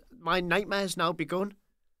living it. My nightmare's now begun.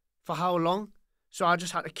 For how long? So I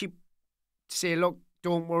just had to say, look,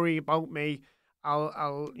 don't worry about me.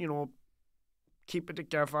 I'll keep it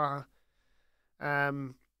together.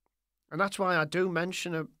 And that's why I do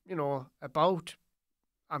mention, about,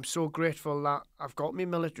 I'm so grateful that I've got my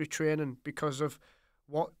military training, because of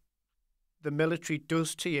what the military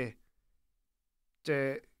does to you.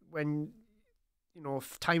 When,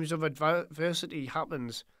 times of adversity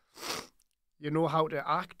happens, you know how to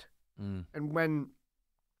act. Mm. And when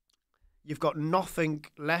you've got nothing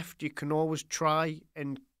left, you can always try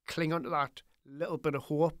and cling onto that little bit of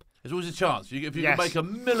hope. There's always a chance. If you can make a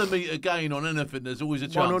millimetre gain on anything, there's always a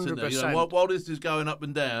chance. 100%. Isn't there? While this is going up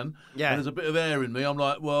and down, and there's a bit of air in me, I'm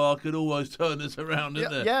like, well, I could always turn this around,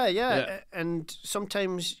 isn't there? Yeah. And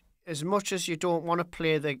sometimes, as much as you don't want to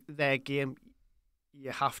play their game,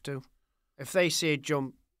 you have to. If they say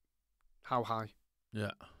jump, how high?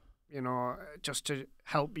 Yeah. Just to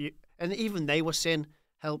help you. And even they were saying,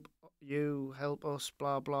 help you, help us,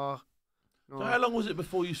 blah, blah. So how long was it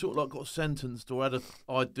before you sort of like got sentenced or had an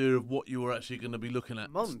idea of what you were actually going to be looking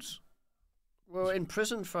at? Months. We were in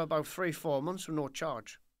prison for about 3-4 months with no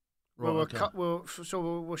charge. Right, We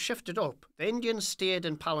were shifted up. The Indians stayed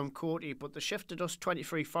in Palamcote, but they shifted us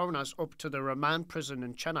 23 foreigners up to the remand prison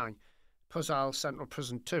in Chennai, Puzal Central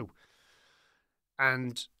Prison 2.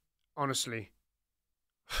 And honestly,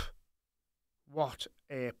 what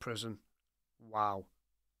a prison. Wow.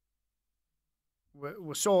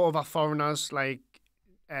 We saw other foreigners like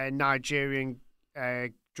Nigerian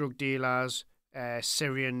drug dealers,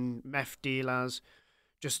 Syrian meth dealers,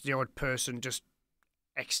 just the odd person just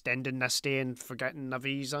extending their stay and forgetting their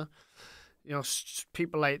visa. You know,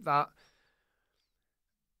 people like that.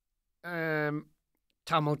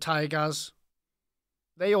 Tamil Tigers.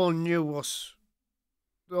 They all knew us.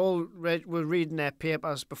 They all were reading their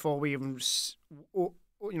papers before we even,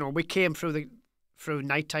 we came through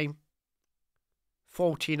nighttime.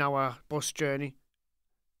 14-hour bus journey.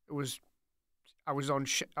 I was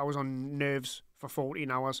on nerves for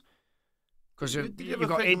 14 hours. Did you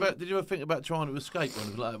ever think about trying to escape?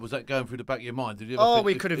 Was that going through the back of your mind? Did you ever think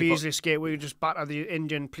we could have easily escaped. We would just batter the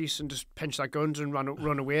Indian police and just pinch their guns and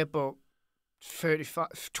run away. But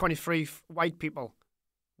 23 white people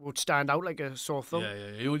would stand out like a sore thumb.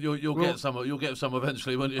 Yeah. You'll get some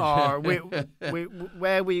eventually, won't you?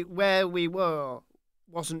 Where we were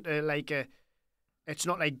wasn't it's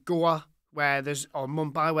not like Goa or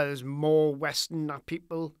Mumbai where there's more Western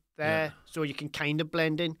people there, so you can kind of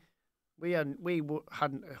blend in. We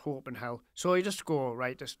hadn't a hope in hell, so you just go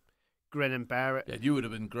just grin and bear it. Yeah, you would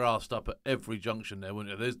have been grassed up at every junction there,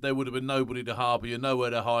 wouldn't you? There would have been nobody to harbour you,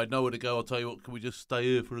 nowhere to hide, nowhere to go. I'll tell you what, can we just stay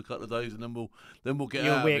here for a couple of days and then we'll get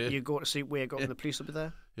out of here? You go to sleep, wake up, and the police will be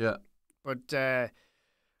there. Yeah. But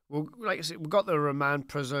like I said, we got the remand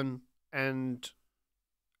prison, and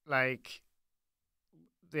like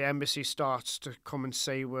the embassy starts to come and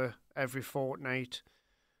see we every fortnight,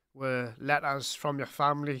 with letters from your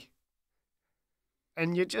family.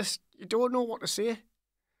 And you don't know what to say.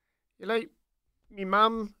 You're like, me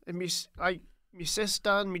mum and me sister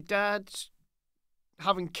and me dad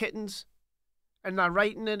having kittens, and they're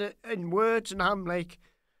writing it in words, and I'm like,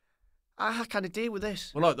 how can I deal with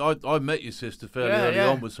this? Well, I met your sister fairly early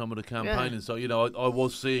on with some of the campaigning, so I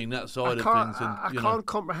was seeing that side of things. And I can't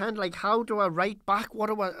comprehend, like, how do I write back? What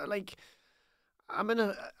do I like? I'm in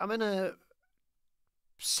a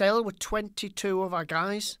cell with 22 other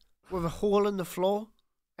guys with a hole in the floor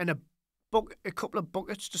and a couple of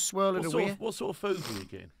buckets to swirl it away. What sort of food were you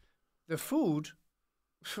getting? The food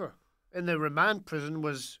in the remand prison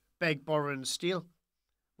was beg, borrow, and steal.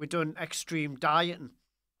 We done extreme dieting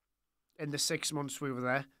in the 6 months we were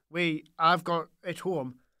there. I've got at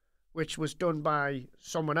home, which was done by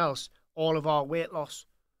someone else, all of our weight loss.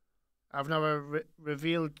 I've never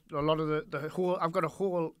revealed a lot of the whole. I've got a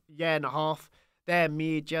whole year and a half. Their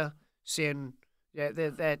media saying,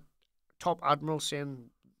 they're top admirals saying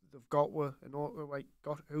they've got we and all. Like,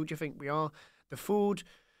 God, who do you think we are? The food,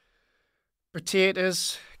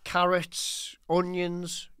 potatoes, carrots,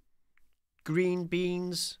 onions, green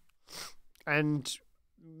beans, and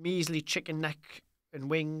measly chicken neck and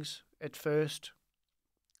wings at first.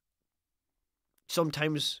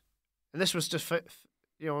 Sometimes, and this was just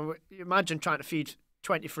imagine trying to feed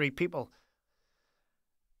 23 people.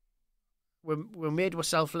 We made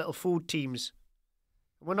ourselves little food teams.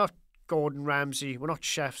 We're not Gordon Ramsay. We're not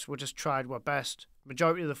chefs. We just tried our best.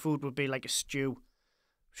 Majority of the food would be like a stew.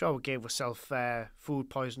 I'm sure we gave ourselves food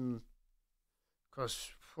poisoning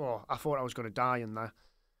because I thought I was going to die in there.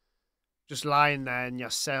 Just lying there in your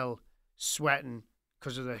cell, sweating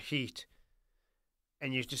because of the heat,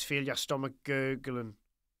 and you just feel your stomach gurgling.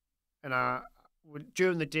 And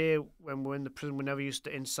during the day when we were in the prison, we never used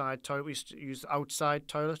the inside toilet. We used to use the outside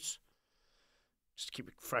toilets. Just to keep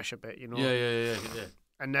it fresh a bit, Yeah.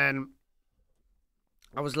 And then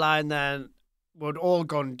I was lying there and we'd all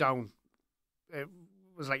gone down. It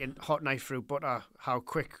was like a hot knife through butter how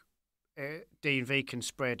quick D&V can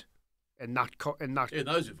spread in those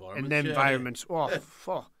environments. In the environments.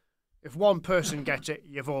 If one person gets it,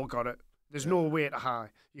 you've all got it. There's no way to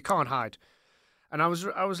hide. You can't hide. And I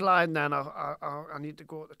was lying there and I need to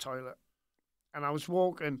go to the toilet. And I was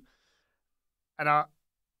walking and I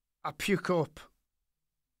puke up.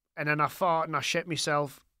 And then I fart and I shit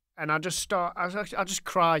myself, and I just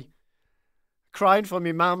cry, crying for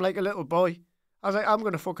me mum like a little boy. I was like, I'm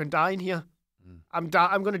gonna fucking die in here. I'm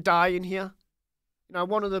gonna die in here.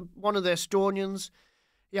 One of the Estonians,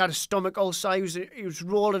 he had a stomach ulcer. He was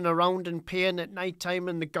rolling around in pain at night time,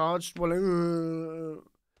 and the guards were like,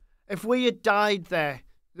 if we had died there,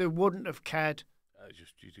 they wouldn't have cared.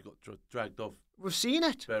 You got dragged off. We've seen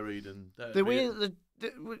it. Buried and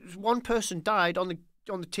one person died on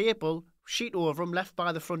the table, sheet over him, left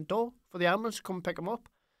by the front door for the ambulance to come pick him up.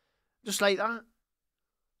 Just like that.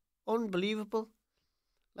 Unbelievable.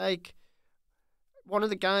 Like, one of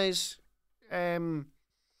the guys, were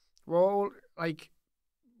all, like,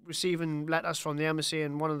 receiving letters from the embassy,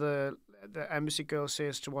 and one of the embassy girls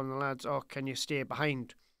says to one of the lads, "Oh, can you stay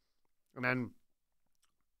behind?" And then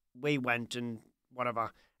we went and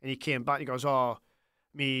whatever, and he came back, he goes, "Oh,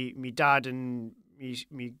 me dad and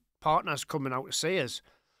me partner's coming out to see us."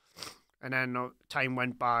 And then time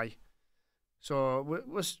went by. So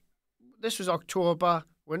this was October,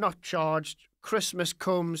 we're not charged, Christmas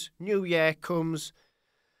comes, New Year comes,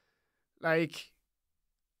 like,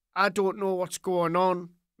 I don't know what's going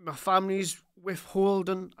on, my family's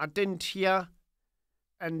withholding, I didn't hear,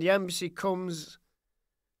 and the embassy comes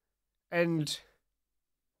and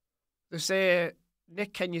they say,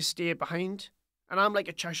 "Nick, can you stay behind?" And I'm like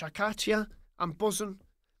a Cheshire cat here. I'm buzzing.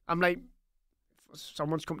 I'm like,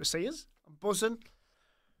 someone's come to see us. I'm buzzing.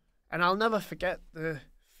 And I'll never forget the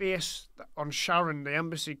face on Sharon, the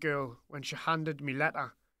embassy girl, when she handed me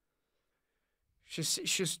letter. She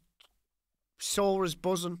saw us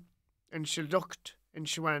buzzing, and she looked and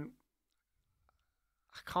she went,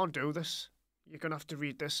 "I can't do this. You're going to have to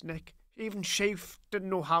read this, Nick." Even she didn't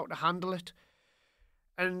know how to handle it.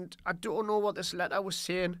 And I don't know what this letter was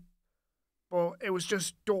saying, but it was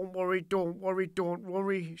just, "Don't worry, don't worry, don't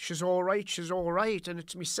worry. She's all right, she's all right." And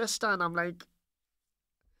it's my sister, and I'm like,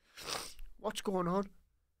 what's going on?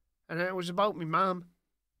 And it was about my mum.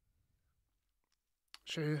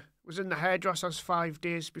 She was in the hairdresser's 5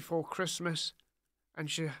 days before Christmas,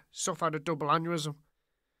 and she suffered a double aneurysm.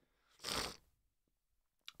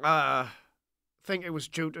 I think it was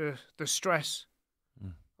due to the stress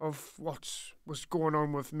of what was going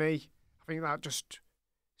on with me. I think that just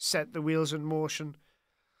set the wheels in motion,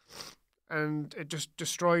 and it just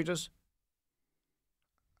destroyed us.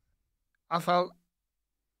 I felt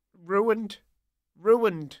ruined.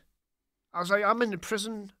 I was like, I'm in the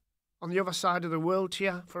prison on the other side of the world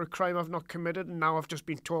here for a crime I've not committed, and now I've just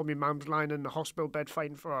been told my mum's lying in the hospital bed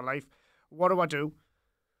fighting for her life. What do I do?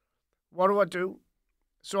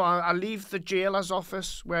 So I leave the jailer's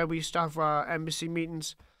office where we used to have our embassy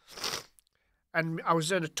meetings, and I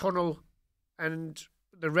was in a tunnel, and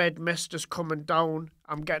the red mist is coming down.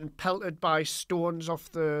 I'm getting pelted by stones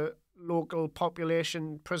off the local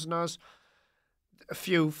population prisoners. A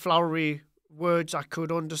few flowery words I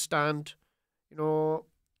could understand,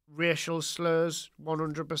 racial slurs,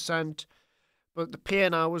 100%. But the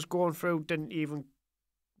pain I was going through didn't even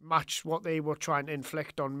match what they were trying to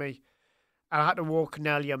inflict on me. I had to walk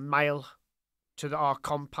nearly a mile to our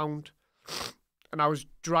compound, and I was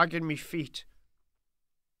dragging my feet.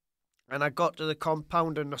 And I got to the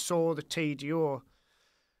compound and I saw the TDO,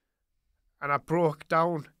 and I broke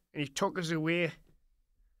down, and he took us away.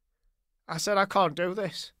 I said, "I can't do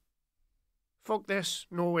this. Fuck this,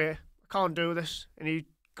 no way. I can't do this." And he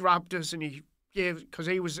grabbed us and he gave, because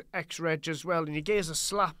he was ex-reg as well, and he gave us a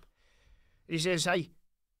slap. And he says, "Hey,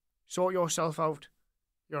 sort yourself out.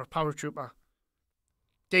 You're a paratrooper.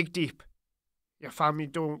 Dig deep. Your family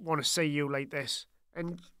don't want to see you like this."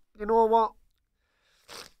 And you know what?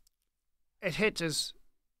 It hit us.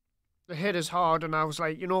 It hit us hard, and I was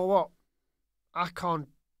like, you know what? I can't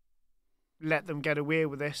let them get away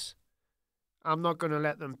with this. I'm not going to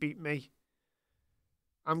let them beat me.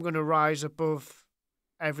 I'm going to rise above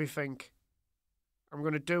everything. I'm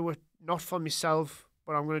going to do it not for myself,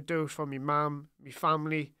 but I'm going to do it for my mum, my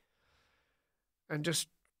family. And just,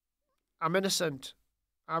 I'm innocent.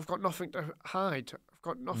 I've got nothing to hide. I've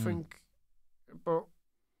got nothing, but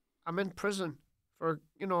I'm in prison for,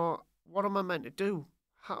 what am I meant to do?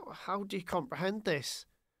 How do you comprehend this?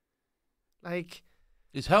 Like,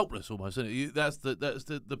 it's helpless almost, isn't it? That's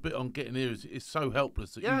the bit I'm getting here. Is it's so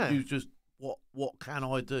helpless that you just what can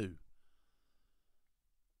I do?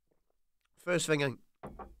 First thing,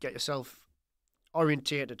 get yourself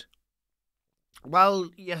orientated. While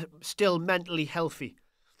you're still mentally healthy,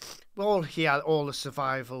 we all hear all the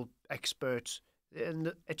survival experts,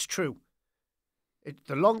 and it's true.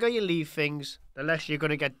 The longer you leave things, the less you're going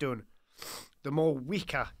to get done. The more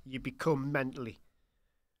weaker you become mentally.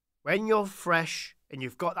 When you're fresh and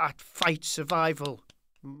you've got that fight survival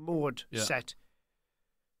mode set,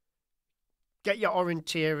 get your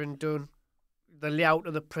orienteering done, the layout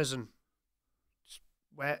of the prison,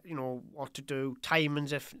 where, what to do,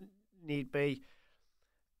 timings if need be,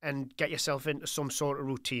 and get yourself into some sort of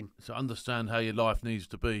routine. So understand how your life needs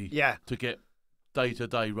to be to get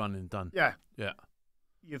day-to-day running done. Yeah.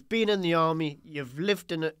 You've been in the army, you've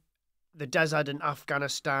lived in the desert in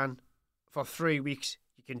Afghanistan for 3 weeks,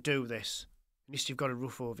 you can do this. At least you've got a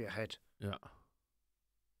roof over your head. Yeah.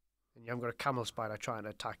 and you haven't got a camel spider trying to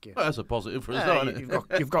attack you. Well, that's a positive for us, isn't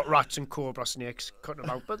it? You've got rats and cobra snakes cutting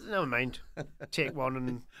about, but never mind. Take one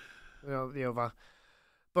and the other.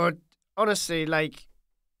 But honestly, like,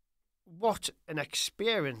 what an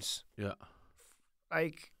experience! Yeah.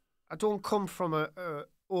 Like, I don't come from a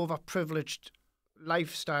overprivileged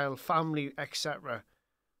lifestyle, family, etc.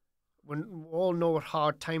 When we all know what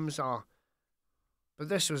hard times are, but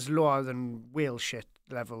this was lower than whale shit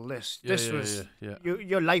level.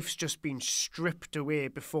 Your life's just been stripped away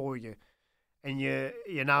before you, and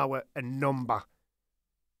you're now a number.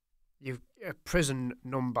 You've a prison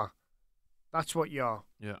number. That's what you are.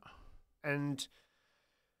 Yeah. And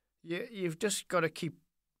you've just got to keep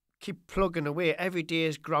plugging away. Every day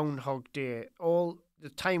is Groundhog Day. All the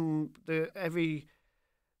time, you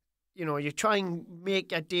try and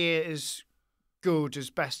make a day as good as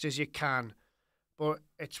best as you can, but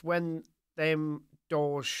it's when them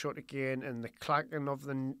doors shut again and the clacking of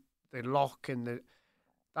the lock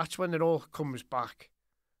that's when it all comes back.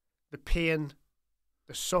 The pain,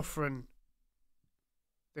 the suffering,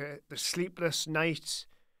 the sleepless nights,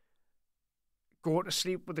 go to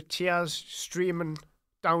sleep with the tears streaming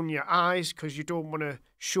down your eyes because you don't want to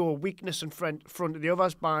show weakness in front of the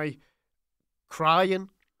others by crying.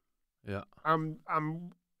 Yeah. I'm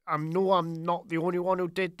not the only one who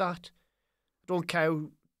did that. I don't care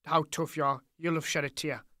how tough you are. You'll have shed a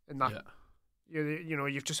tear in that. Yeah.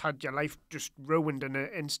 You've just had your life just ruined in an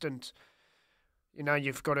instant.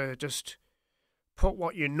 You've got to just put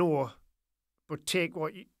what you know, but take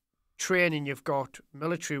what training you've got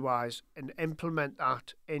military-wise and implement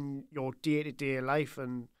that in your day-to-day life,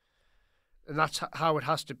 and that's how it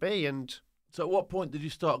has to be. And so, at what point did you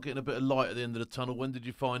start getting a bit of light at the end of the tunnel? When did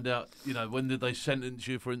you find out? When did they sentence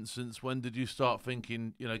you, for instance? When did you start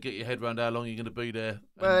thinking? Get your head around how long you're going to be there.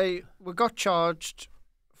 We got charged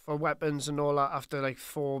for weapons and all that after like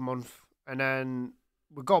 4 months, and then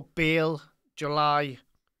we got bail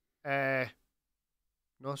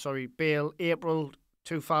bail April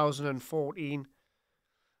 2014,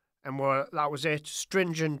 and that was it.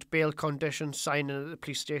 Stringent bail conditions, signing at the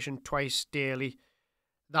police station twice daily.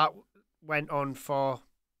 That went on for.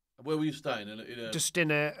 Where were you staying? Just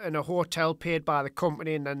in a hotel paid by the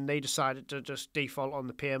company, and then they decided to just default on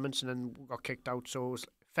the payments, and then we got kicked out. So it was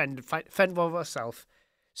fend for myself.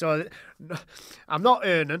 So I'm not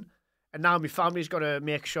earning, and now my family's got to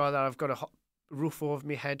make sure that I've got a roof over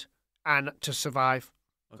my head and to survive.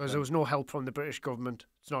 Because there was no help from the British government.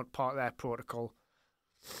 It's not part of their protocol.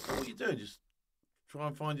 What are you doing? Just try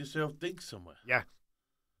and find yourself digs somewhere? Yeah.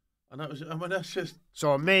 And that's just...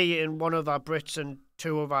 So me and one of our Brits and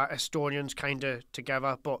 2 of our Estonians kind of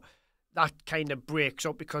together, but that kind of breaks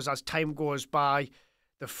up because as time goes by,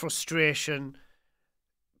 the frustration,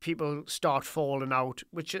 people start falling out,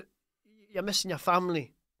 which you're missing your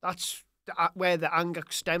family. That's where the anger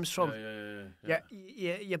stems from. Yeah.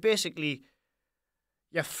 You're basically...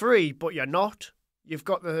 You're free, but you're not. You've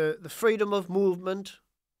got the freedom of movement,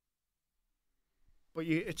 but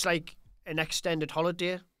it's like an extended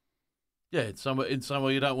holiday. Yeah, it's somewhere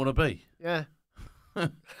you don't want to be. Yeah.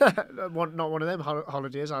 Not one of them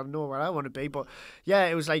holidays. I know where I want to be, but yeah,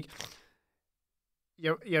 it was like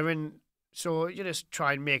you're in. So you just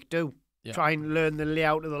try and make do. Yeah. Try and learn the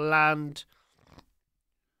layout of the land.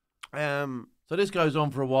 So this goes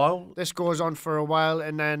on for a while.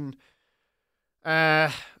 And then.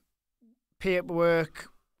 Paperwork,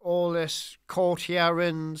 all this, court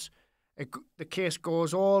hearings. The case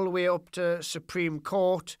goes all the way up to Supreme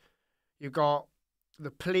Court. You've got the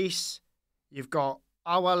police. You've got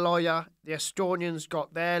our lawyer. The Estonians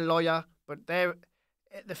got their lawyer. But the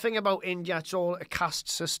thing about India, it's all a caste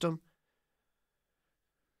system.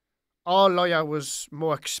 Our lawyer was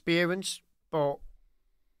more experienced, but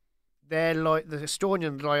the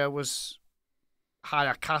Estonian lawyer was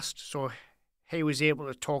higher caste, so he was able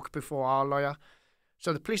to talk before our lawyer.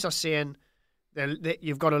 So the police are saying that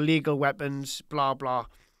you've got illegal weapons, blah, blah.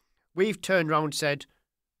 We've turned around and said,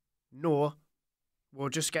 no, we're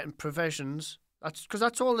just getting provisions. Because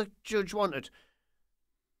that's all the judge wanted.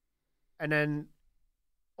 And then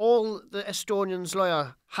all the Estonian's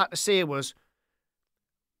lawyer had to say was,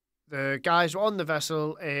 the guys on the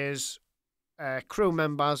vessel is crew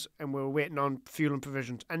members and we're waiting on fuel and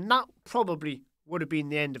provisions. And that probably would have been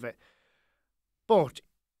the end of it. But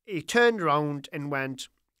he turned around and went,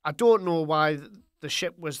 I don't know why the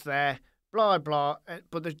ship was there, blah, blah.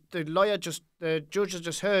 But the judge has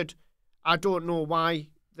just heard, I don't know why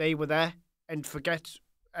they were there, and forget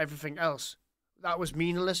everything else. That was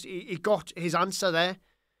meaningless. He got his answer there.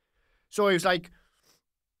 So he was like,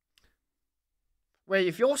 well,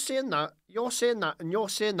 if you're saying that, and you're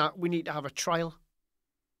saying that, we need to have a trial.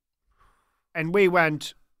 And we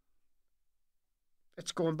went,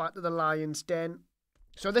 it's going back to the Lion's Den.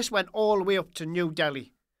 So this went all the way up to New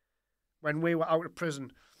Delhi when we were out of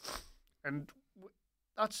prison. And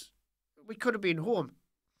we could have been home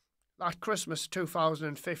that Christmas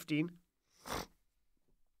 2015.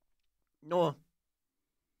 No.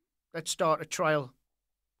 Let's start a trial.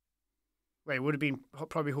 Well, it would have been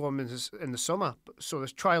probably home in the summer. So the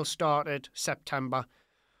trial started September,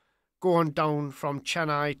 going down from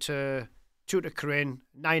Chennai to Tuticorin,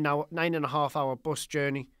 9.5 hour bus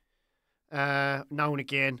journey, now and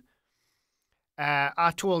again.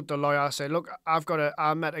 I told the lawyer, I said, look,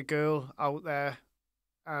 I met a girl out there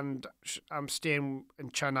and I'm staying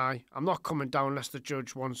in Chennai. I'm not coming down unless the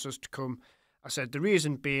judge wants us to come. I said, the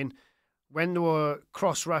reason being, when they were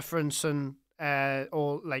cross-referencing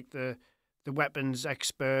all like the weapons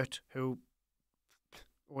expert who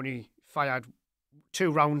only fired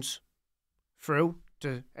 2 rounds through,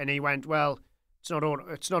 and he went, well, it's not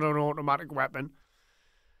an automatic weapon.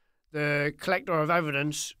 The collector of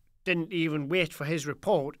evidence didn't even wait for his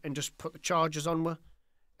report and just put the charges on her.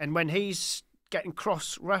 And when he's getting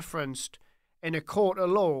cross-referenced in a court of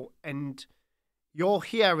law and you're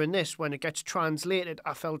hearing this when it gets translated,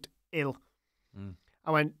 I felt ill.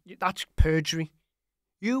 I went, that's perjury.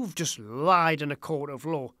 You've just lied in a court of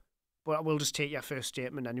law, but I will just take your first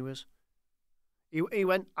statement anyways. He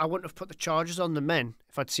went, I wouldn't have put the charges on the men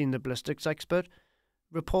if I'd seen the ballistics expert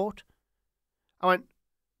report. I went,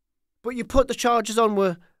 but you put the charges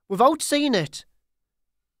on without seeing it.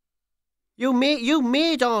 You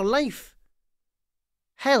made our life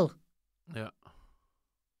hell. Yeah.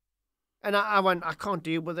 And I went, I can't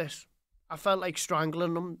deal with this. I felt like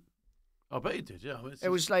strangling them. I bet you did, yeah. It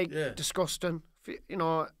was like disgusting, you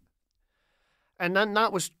know. And then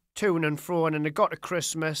that was to and fro, and then it got to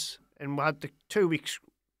Christmas, and we had the 2 weeks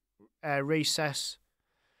recess.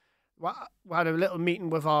 We had a little meeting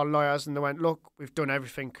with our lawyers, and they went, look, we've done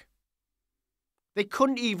everything. They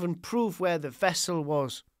couldn't even prove where the vessel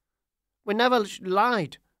was. We never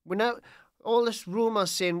lied. All this rumour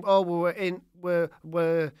saying, oh,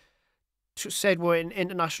 we said we're in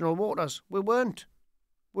international waters. We weren't.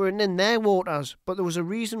 We're in their waters, but there was a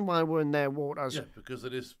reason why we're in their waters. Yeah, because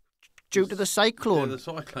it is due to the cyclone. Yeah, the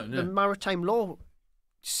cyclone. Yeah. The maritime law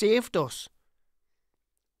saved us,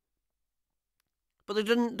 but they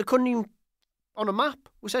didn't. They couldn't even on a map.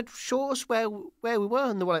 We said, show us where we were,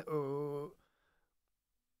 and they were like, oh,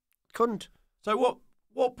 couldn't. So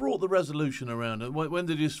what brought the resolution around? And when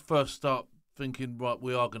did you first start thinking, right,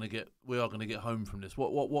 we are going to get home from this?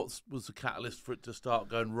 What was the catalyst for it to start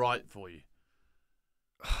going right for you?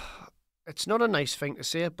 It's not a nice thing to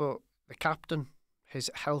say, but the captain,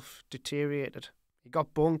 his health deteriorated. He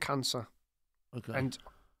got bone cancer. Okay. And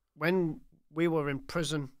when we were in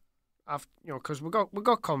prison, after, because we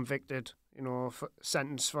got convicted,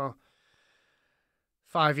 sentenced for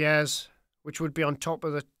 5 years, which would be on top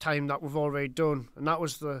of the time that we've already done, and that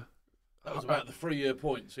was about the 3-year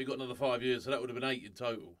point. So you got another 5 years, so that would have been 8 in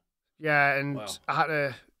total. Yeah, and wow.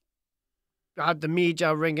 I had the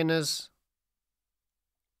media ringing us.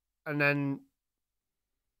 And then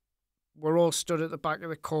we're all stood at the back of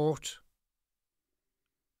the court.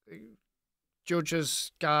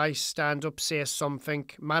 Judge's guy stand up, says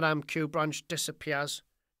something. Madame Q branch disappears.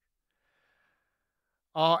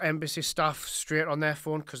 Our embassy staff straight on their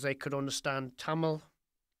phone because they could understand Tamil.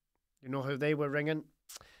 You know who they were ringing.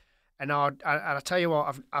 And I tell you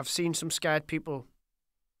what, I've seen some scared people,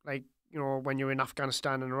 like, when you're in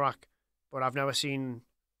Afghanistan and Iraq, but I've never seen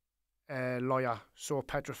a lawyer so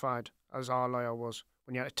petrified as our lawyer was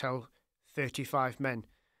when you had to tell 35 men,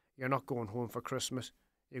 you're not going home for Christmas,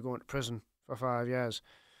 you're going to prison for 5 years.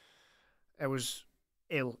 I was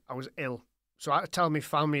ill. So I had to tell my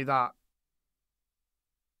family that.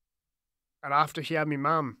 And after hearing my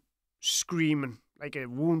mum screaming like a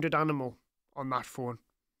wounded animal on that phone,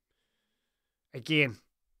 again,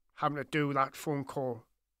 having to do that phone call,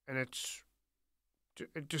 and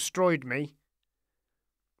it destroyed me.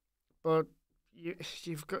 But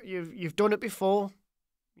you've done it before.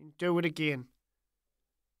 You do it again.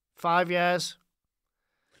 5 years.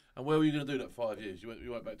 And where were you going to do that 5 years? You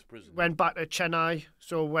went back to prison. Went back to Chennai,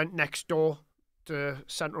 so went next door to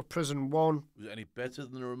Central Prison 1. Was it any better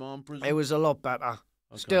than the remand prison? It was a lot better.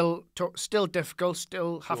 Okay. Still difficult.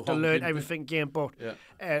 Still have to learn everything again, but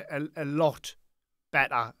a lot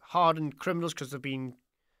better. Hardened criminals because they've been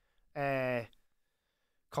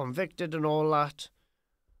convicted and all that.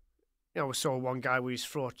 We saw one guy with his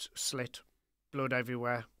throat slit, blood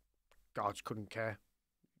everywhere. Guards couldn't care.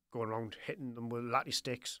 Going around hitting them with latte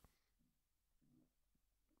sticks.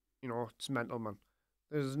 It's mental, man.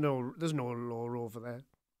 There's no law over there.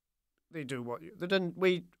 they do what they didn't.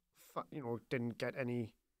 We, didn't get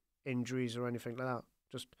any injuries or anything like that.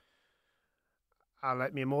 Just I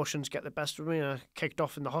let my emotions get the best of me. And I kicked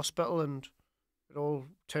off in the hospital, and it all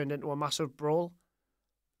turned into a massive brawl.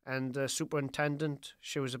 And the superintendent,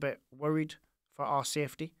 she was a bit worried for our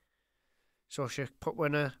safety, so she put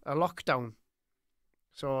in a lockdown.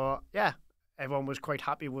 So yeah, everyone was quite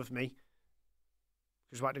happy with me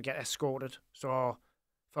because we had to get escorted. So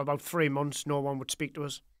for about 3 months, no one would speak to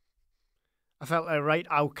us. I felt a right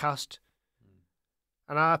outcast,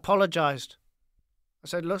 and I apologised. I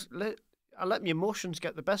said, "Look, I let my emotions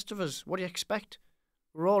get the best of us. What do you expect?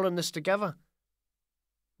 We're all in this together.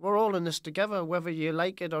 We're all in this together, whether you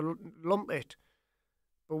like it or lump it.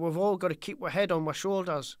 But we've all got to keep our head on our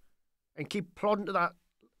shoulders and keep plodding to that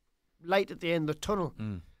light at the end of the tunnel,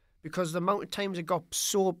 because the amount of times it got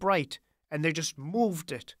so bright and they just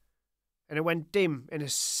moved it, and it went dim in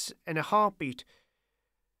a heartbeat.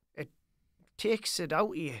 It takes it out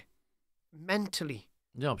of you mentally.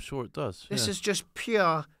 Yeah, I'm sure it does. This is just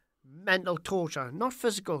pure mental torture, not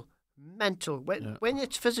physical, mental. When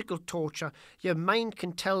it's physical torture, your mind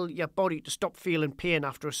can tell your body to stop feeling pain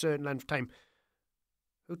after a certain length of time.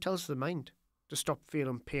 Who tells the mind to stop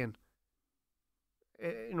feeling pain?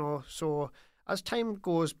 So as time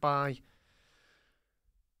goes by,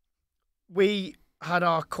 we had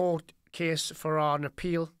our court case for an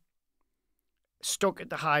appeal stuck at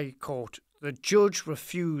the High Court. The judge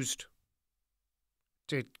refused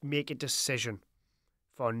to make a decision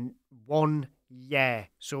for 1 year.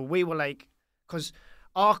 So we were like, because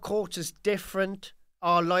our court is different,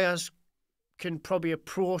 our lawyers can probably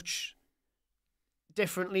approach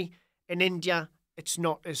differently. In India, it's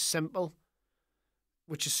not as simple,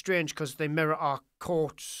 which is strange because they mirror our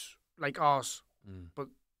courts like ours, but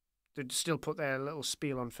they still put their little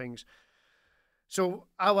spiel on things. So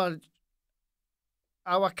our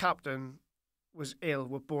captain was ill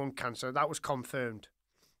with bone cancer. That was confirmed.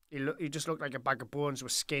 He just looked like a bag of bones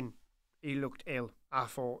with skin. He looked ill. I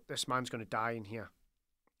thought, this man's going to die in here.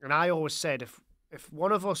 And I always said, if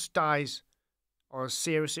one of us dies or is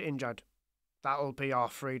seriously injured, that'll be our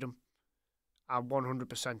freedom.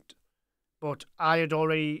 100%. But I had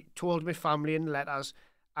already told my family in letters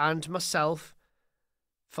and myself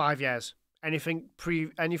 5 years. Anything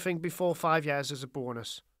before 5 years is a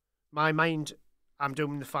bonus. My mind, I'm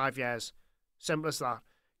doing the 5 years. Simple as that.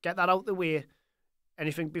 Get that out the way.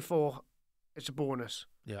 Anything before, it's a bonus.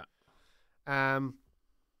 Yeah. And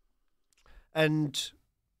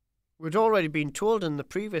we'd already been told in the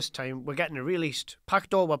previous time we're getting released.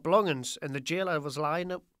 Packed all our belongings, and the jailer was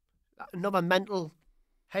lying up. Another mental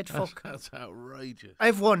head fuck. That's outrageous.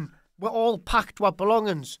 Everyone, we're all packed our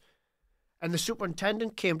belongings. And the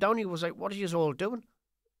superintendent came down. He was like, "What are you all doing?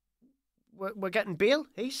 We're getting bail,"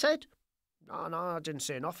 he said. No, I didn't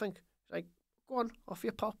say nothing. He's like, "Go on, off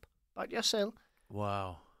your pop, back to your cell."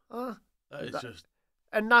 Wow. That is just...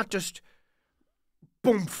 And that just...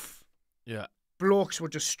 Boomf. Yeah. Blokes were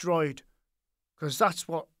destroyed. Because that's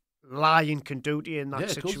what lying can do to you in that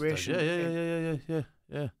situation.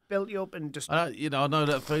 Yeah. Built you up and just... I know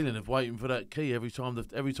that feeling of waiting for that key every time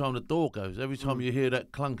the door goes, every time you hear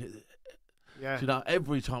that clunk. Yeah.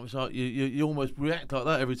 Every time it's like you almost react like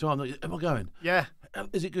that every time. Like, am I going? Yeah.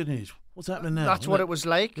 Is it good news? What's happening now? That's what it was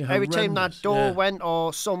like. Yeah, every time that door went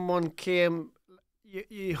or someone came,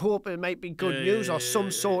 you hope it might be good news or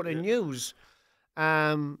some sort of news.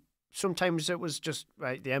 Sometimes it was just,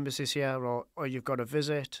 right, the embassy's here or you've got a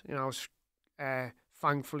visit. I was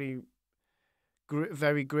thankfully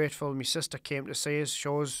very grateful. My sister came to see us. She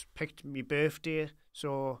picked my birthday.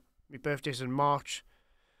 So my birthday's in March.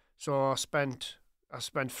 So I spent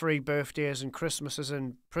 3 birthdays and Christmases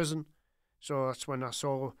in prison. So that's when I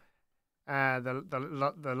saw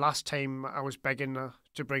the last time I was begging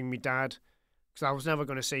to bring me dad, because I was never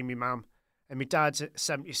going to see me mum. And my dad's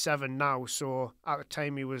 77 now, so at the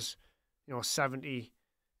time he was, 70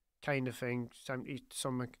 kind of thing, 70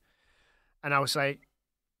 something. And I was like,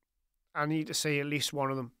 I need to see at least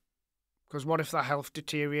one of them. Because what if their health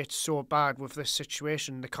deteriorates so bad with this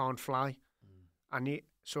situation they can't fly?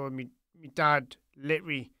 So my dad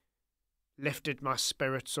literally lifted my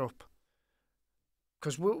spirits up.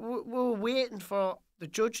 Because we were waiting for the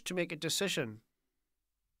judge to make a decision.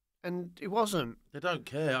 And it wasn't. They don't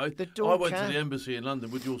care. I went to the embassy in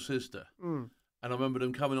London with your sister. And I remember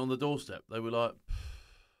them coming on the doorstep. They were like,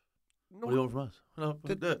 "What do you want from us?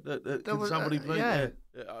 Can somebody please?" Yeah.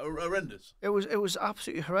 Horrendous. It was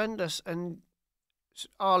absolutely horrendous. And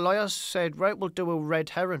our lawyers said, "Right, we'll do a red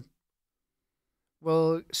herring.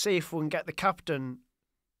 We'll see if we can get the captain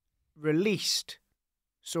released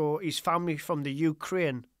so his family from the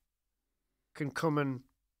Ukraine can come and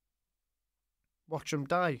watch him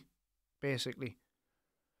die, basically.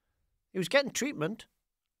 He was getting treatment.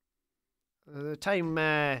 At the time,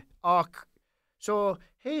 so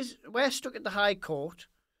we're stuck at the High Court.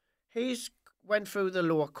 He's went through the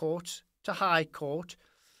lower courts to High Court,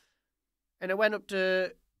 and it went up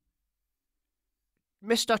to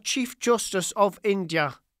Mr. Chief Justice of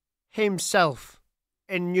India himself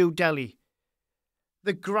in New Delhi,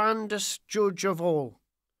 the grandest judge of all,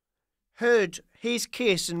 heard his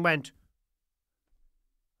case and went,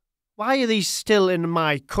 "Why are these still in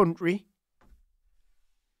my country?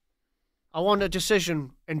 I want a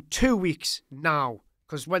decision in 2 weeks now."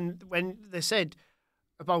 Because when they said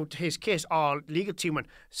about his case, our legal team went,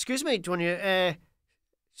 "Excuse me, do you want to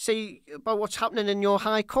see about what's happening in your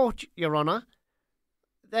High Court, Your Honour?"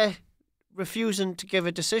 They're refusing to give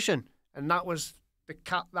a decision, and that was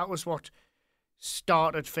that was what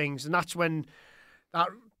started things, and that's when that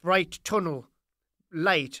bright tunnel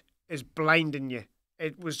light is blinding you.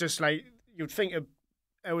 It was just like you'd think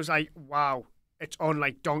it was like, wow, it's on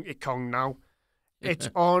like Donkey Kong now. It's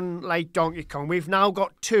on like Donkey Kong. We've now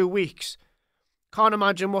got 2 weeks. Can't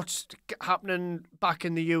imagine what's happening back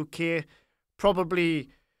in the UK. Probably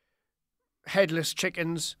headless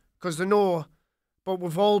chickens, because they know. But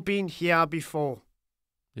we've all been here before.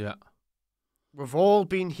 Yeah. We've all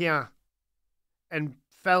been here and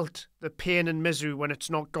felt the pain and misery when it's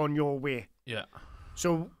not gone your way. Yeah.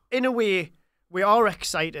 So, in a way, we are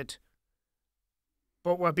excited,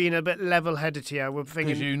 but we're being a bit level-headed here. We're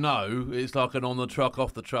thinking... Because it's like an on the truck,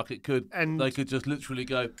 off the truck. They could just literally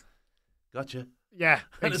go, "Gotcha." Yeah,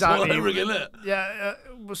 and exactly. It's all over again, isn't it? Yeah,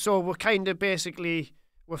 so we're kind of basically,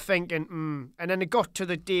 we're thinking, And then it got to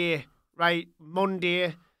the day... Right,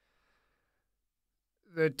 Monday,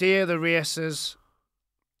 the day of the races,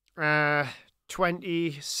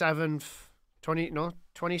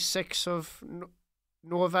 26th of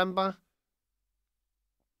November.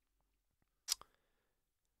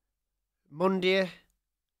 Monday,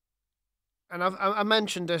 and I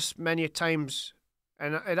mentioned this many times,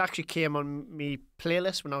 and it actually came on me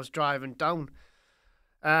playlist when I was driving down.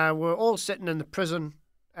 We're all sitting in the prison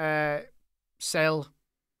cell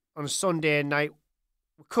on a Sunday night.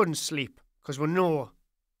 We couldn't sleep because we know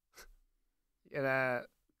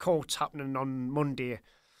court's happening on Monday.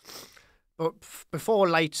 But before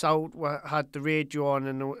lights out, we had the radio on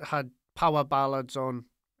and we had power ballads on.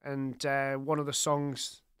 And one of the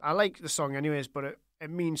songs, I like the song anyways, but it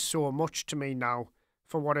means so much to me now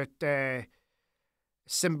for what it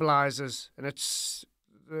symbolises. And it's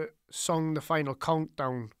the song The Final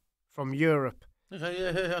Countdown from Europe. Okay,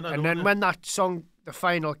 yeah, I know. And then when that song, The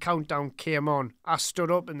Final Countdown, came on, I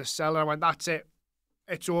stood up in the cell and I went, "That's it.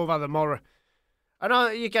 It's over tomorrow."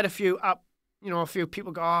 And you get a few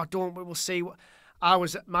people go, "Oh, we'll see." I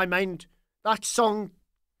was, my mind, that song,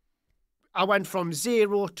 I went from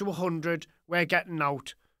 0 to 100, we're getting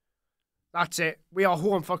out. That's it. We are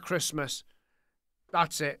home for Christmas.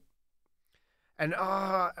 That's it. And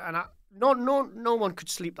no one could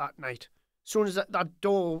sleep that night. As soon as that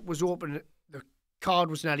door was open, the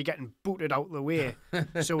card was nearly getting booted out of the way,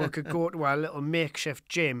 so we could go to our little makeshift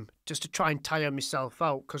gym just to try and tire myself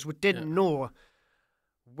out, because we didn't know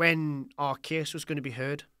when our case was going to be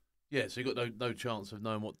heard. Yeah, so you got no chance of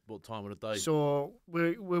knowing what time of the day. So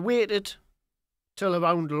we waited till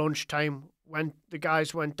around lunchtime when the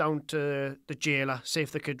guys went down to the jailer, see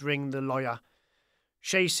if they could ring the lawyer.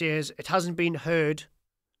 She says it hasn't been heard,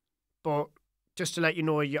 but just to let you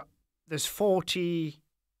know, there's 40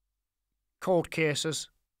 court cases.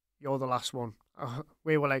 You're the last one.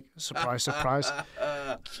 We were like, surprise, surprise.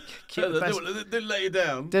 Didn't let you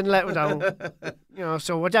down. Didn't let me down.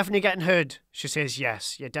 So we're definitely getting heard. She says,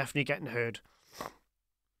 yes, you're definitely getting heard.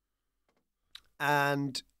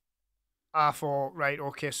 And I thought, right,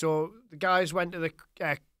 okay. So the guys went to the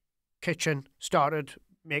kitchen, started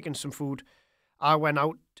making some food. I went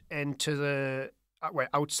out into the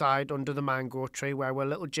outside under the mango tree where our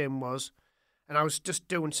little gym was, and I was just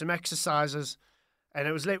doing some exercises. And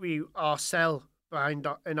it was literally our cell behind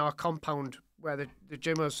in our compound where the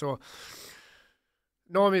gym was. So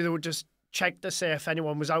normally they would just check to see if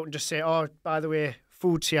anyone was out and just say, "Oh, by the way,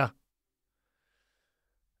 food's here."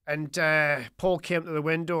 And Paul came to the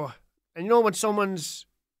window. And when someone's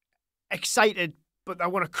excited but they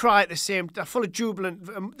want to cry at the same time, they're full of jubilant,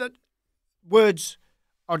 that words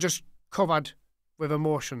are just covered with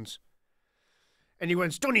emotions. And he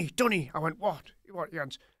went, Dunny. I went, what? He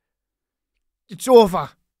went, "It's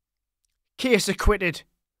over. Case acquitted.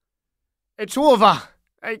 It's over."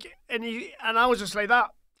 And I was just like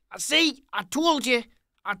that. "See, I told you.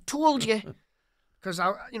 Because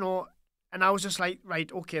And I was just like, right,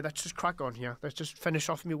 okay, let's just crack on here. Let's just finish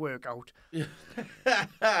off my workout. Yeah.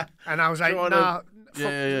 And I was like, nah.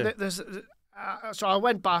 So I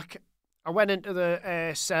went back. I went into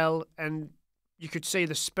the cell, and you could see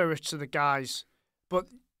the spirits of the guys. But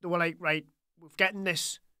they were like, right, we're getting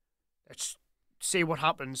this. Let's see what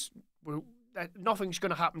happens. Nothing's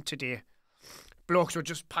going to happen today. Blokes were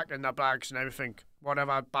just packing their bags and everything,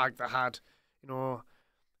 whatever bag they had. You know,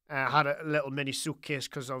 I had a little mini suitcase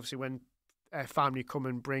because obviously when family come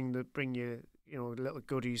and bring you, you know, little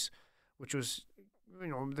goodies, which was, you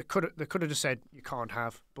know, they could have just said you can't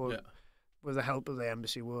have, but with the help of the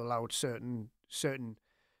embassy, we were allowed certain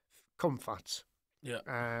comforts. Yeah.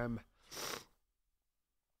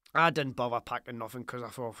 I didn't bother packing nothing because I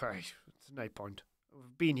thought, hey, it's no point.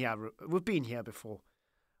 We've been here before.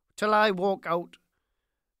 Till I walk out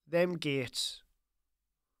them gates,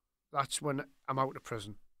 that's when I'm out of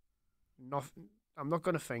prison. Nothing. I'm not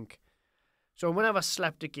going to think. So whenever I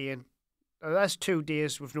slept again, that's 2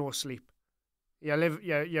 days with no sleep. You're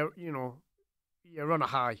on a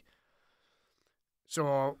high.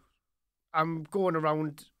 So I'm going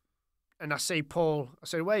around and I see Paul. I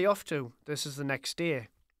said, where are you off to? This is the next day.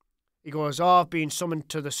 He goes, oh, I've been summoned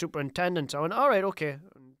to the superintendent. I went, all right, okay.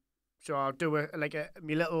 So I'll do my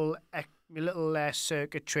little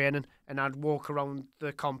circuit training, and I'd walk around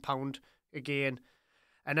the compound again.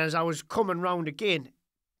 And as I was coming round again,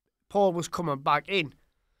 Paul was coming back in.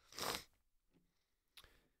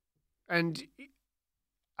 And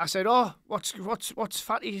I said, oh, what's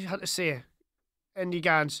Fatty had to say? And he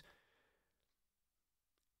goes,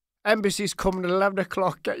 embassy's coming at 11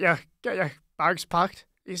 o'clock, get your bags packed.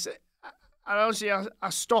 He said, and honestly, I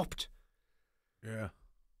stopped. Yeah.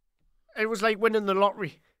 It was like winning the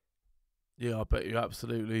lottery. Yeah, I bet you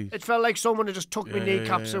absolutely. It felt like someone had just took my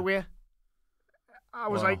kneecaps away. I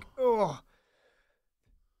was like, oh.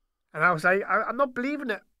 And I was like, I'm not believing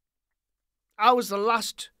it. I was the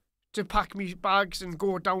last to pack me bags and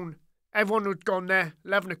go down. Everyone had gone there,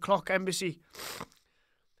 11 o'clock, embassy.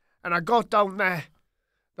 And I got down there.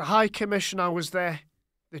 The High Commissioner was there.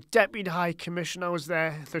 The Deputy High Commissioner was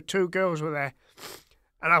there. The 2 girls were there.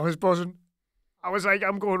 And I was buzzing. I was like,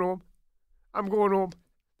 I'm going home. I'm going home.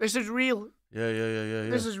 This is real. Yeah.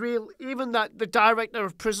 This is real. Even that the director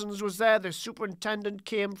of prisons was there. The superintendent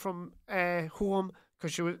came from home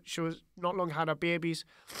because she was not long had her babies.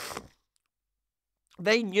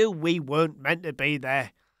 They knew we weren't meant to be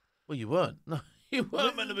there. Well, you weren't. No, you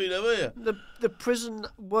weren't meant to be there, were you? The prison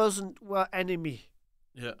wasn't our enemy.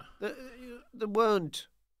 Yeah. They weren't.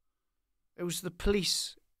 It was the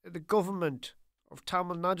police, the government of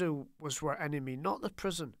Tamil Nadu was our enemy, not the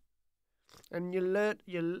prison. And you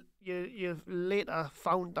later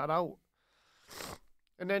found that out.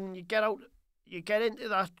 And then you get out, you get into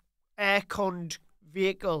that air-conned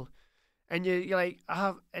vehicle, and you're like,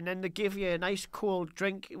 and then they give you a nice cold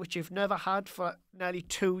drink, which you've never had for nearly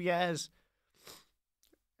 2 years.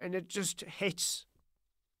 And it just hits.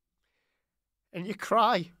 And you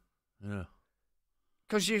cry. Yeah.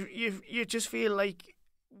 Because you just feel like,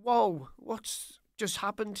 whoa, what's just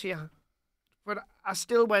happened here? But I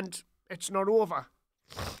still went, it's not over.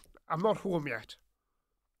 I'm not home yet.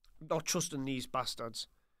 I'm not trusting these bastards.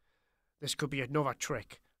 This could be another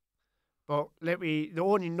trick. But the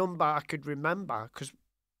only number I could remember, because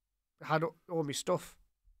I had all my stuff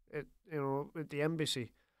at the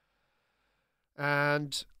embassy.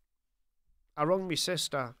 And I rang my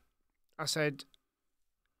sister. I said,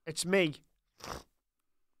 it's me.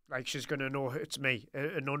 Like she's going to know it's me,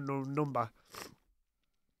 an unknown number.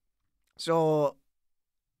 So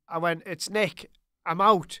I went, it's Nick, I'm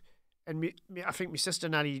out. And I think my sister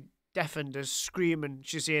nearly deafened us, screaming.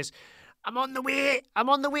 She says, I'm on the way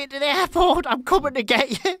to the airport, I'm coming to get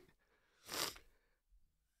you.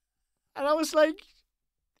 And I was like,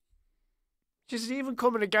 she's even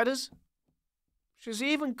coming to get us. She's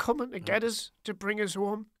even coming to get us to bring us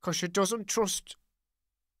home because she doesn't trust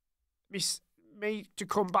me to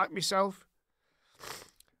come back myself.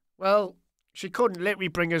 Well, she couldn't let me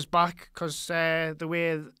bring us back because the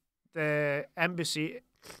way the embassy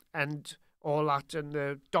and all that and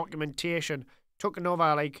the documentation took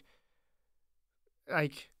another like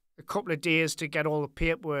a couple of days to get all the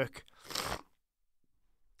paperwork.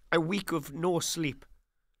 A week of no sleep.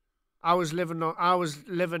 I was living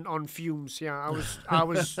on fumes. Yeah, I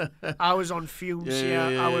was on fumes.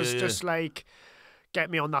 I was just like, get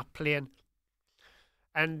me on that plane.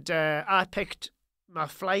 And I picked my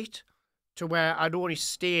flight to where I'd only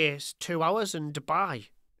stay 2 hours in Dubai,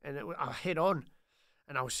 and I hit on,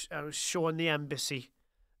 and I was showing the embassy,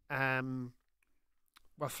 my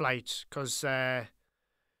flights because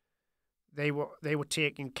they were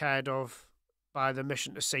taken care of by the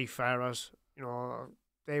Mission to Seafarers. You know,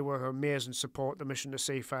 they were amazing support, the Mission to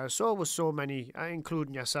Seafarers. So was so many,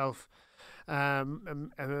 including yourself,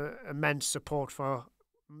 immense support for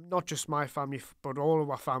not just my family, but all of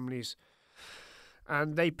our families.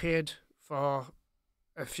 And they paid for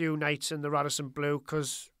a few nights in the Radisson Blu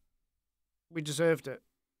because we deserved it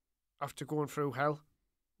after going through hell.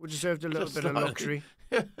 We deserved a little bit of luxury.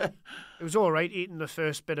 It was all right eating the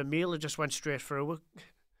first bit of meal. It just went straight through.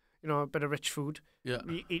 You know, a bit of rich food. Yeah.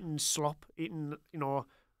 Eating slop, eating, you know,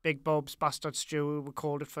 Big Bob's bastard stew. We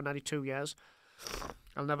called it for 92 years.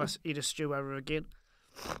 I'll never eat a stew ever again.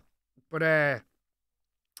 But my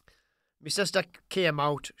sister came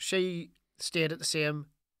out. She stayed at the same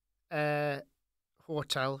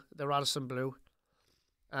hotel, the Radisson Blu.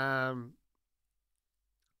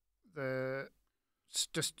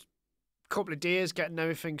 Just a couple of days getting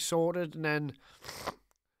everything sorted, and then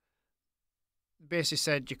basically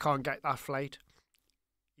said you can't get that flight.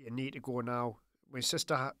 You need to go now. My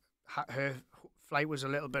sister, her flight was a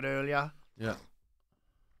little bit earlier. Yeah.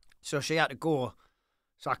 So she had to go.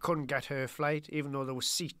 So I couldn't get her flight, even though there were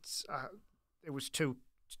seats. It was too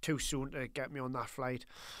soon to get me on that flight.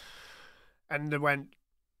 And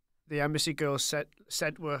the embassy girls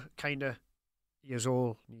said were kind of, yous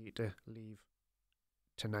all need to leave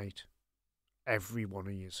tonight. Every one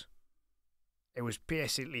of yous. It was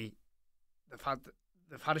basically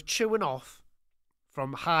they've had a chewing off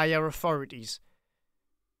from higher authorities.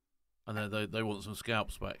 And they want some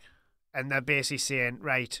scalps back. And they're basically saying,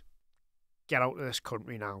 right, get out of this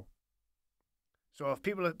country now. So if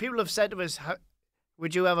people have said to us,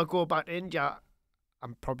 would you ever go back to India?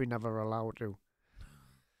 I'm probably never allowed to.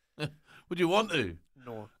 Would you want to?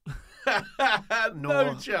 No.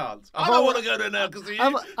 No chance. I don't want to go there now because of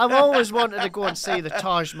you. I've always wanted to go and see the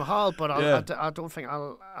Taj Mahal, but I don't think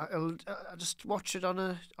I'll just watch it on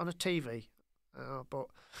a TV. But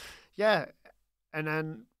yeah, and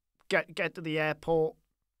then get to the airport.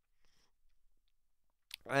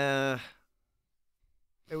 It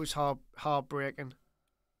was heartbreaking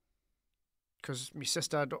because my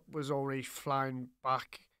sister was already flying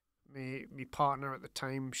back. My partner at the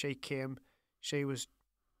time, she came. She was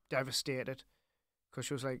devastated because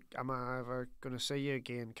she was like, "Am I ever going to see you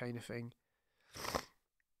again?" kind of thing.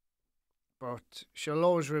 But she'll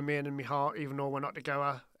always remain in my heart, even though we're not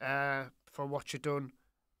together. For what you've done,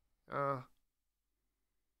 I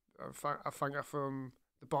thank her from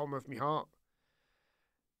the bottom of my heart,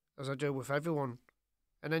 as I do with everyone.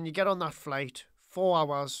 And then you get on that flight, 4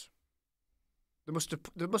 hours. They must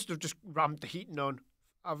have just ramped the heating on.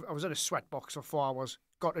 I was in a sweatbox for 4 hours.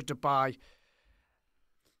 Got to Dubai.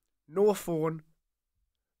 No phone,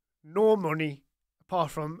 no money,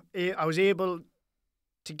 apart from I was able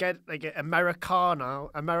to get like an Americano,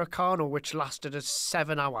 which lasted us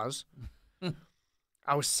 7 hours.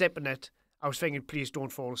 I was sipping it. I was thinking, please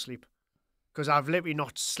don't fall asleep, because I've literally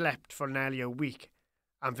not slept for nearly a week.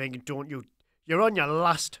 I'm thinking, you're on your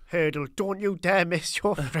last hurdle. Don't you dare miss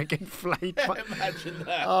your frigging flight. Imagine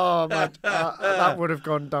that. Oh, man. That would have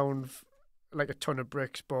gone down like a ton of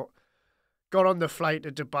bricks. But got on the flight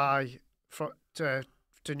to Dubai, to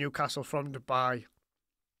Newcastle from Dubai.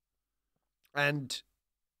 And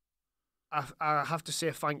I have to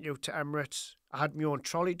say thank you to Emirates. I had my own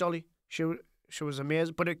trolley dolly. She was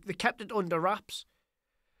amazing. But they kept it under wraps.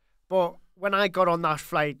 But when I got on that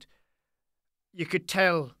flight, you could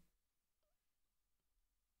tell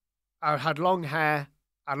I had long hair.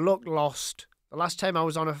 I looked lost. The last time I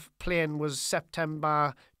was on a plane was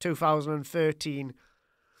September 2013.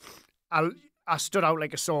 I stood out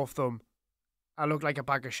like a sore thumb. I looked like a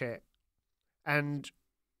bag of shit. And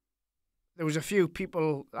there was a few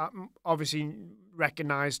people that obviously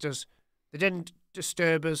recognised us. They didn't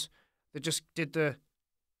disturb us. They just did the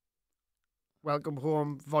welcome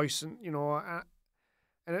home voice, and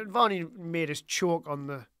and it only made us choke on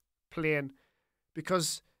the plane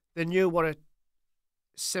because they knew what it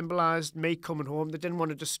symbolised, me coming home. They didn't want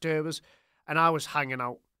to disturb us, and I was hanging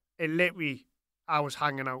out. I was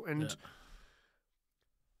hanging out, and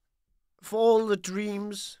for all the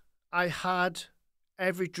dreams I had,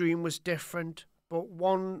 every dream was different, but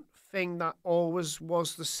one thing that always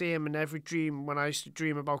was the same in every dream when I used to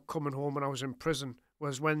dream about coming home when I was in prison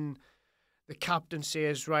was when the captain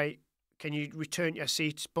says, right, can you return your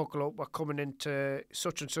seats, buckle up, we're coming into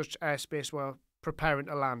such and such airspace, we're preparing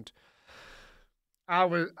to land. I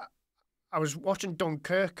was watching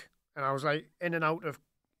Dunkirk, and I was like in and out of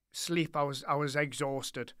sleep. I was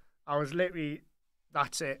exhausted. I was literally,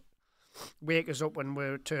 that's it. Wake us up when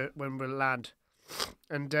we land.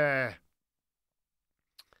 And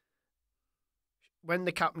when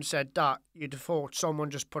the captain said that, you'd have thought someone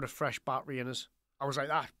just put a fresh battery in us. I was like,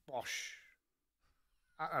 bosh.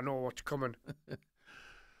 I know what's coming.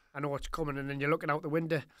 I know what's coming. And then you're looking out the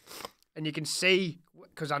window and you can see,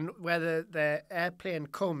 because where the airplane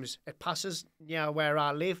comes, it passes near where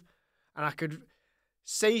I live. And I could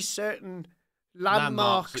see certain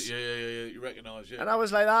landmarks. Yeah, you recognise, yeah. And I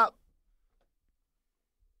was like that.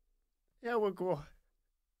 Yeah, we'll go.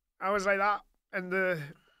 I was like that. And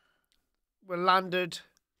we landed.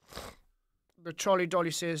 The trolley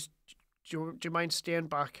dolly says, do you mind staying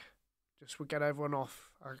back? Just we'll get everyone off.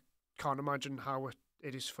 I can't imagine how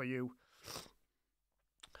it is for you.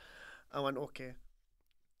 I went, okay.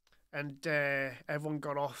 And everyone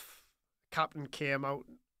got off. Captain came out,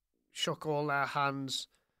 shook all their hands.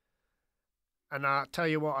 And I tell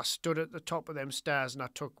you what, I stood at the top of them stairs and I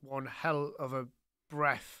took one hell of a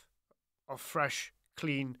breath of fresh,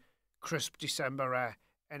 clean, crisp December air.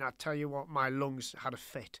 And I tell you what, my lungs had a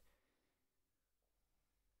fit.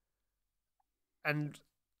 And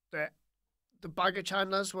the baggage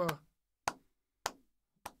handlers were,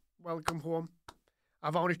 welcome home.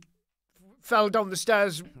 I've only fell down the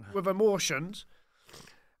stairs with emotions.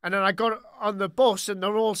 And then I got on the bus and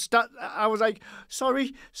they're all I was like,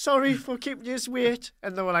 sorry for keeping you wait.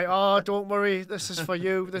 And they were like, oh, don't worry, this is for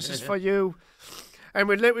you, this is for you. And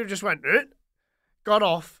we literally just went, got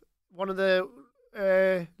off. One of the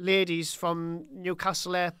ladies from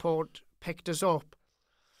Newcastle Airport picked us up.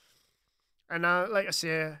 And like I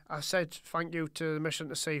say, I said thank you to the Mission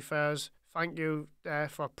to Seafarers, thank you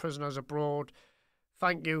for prisoners abroad,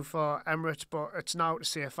 thank you for Emirates, but it's now to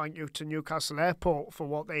say thank you to Newcastle Airport for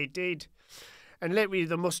what they did. And literally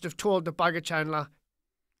they must have told the baggage handler,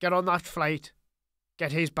 get on that flight,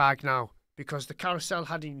 get his bag now. Because the carousel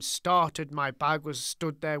hadn't even started, my bag was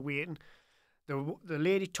stood there waiting. The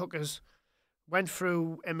lady took us, went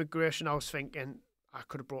through immigration. I was thinking, I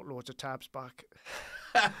could have brought loads of tabs back.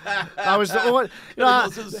 I was the only, you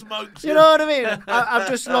know what I mean? I've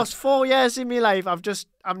just lost 4 years in my life. I'm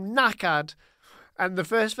knackered. And the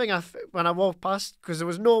first thing when I walked past, because there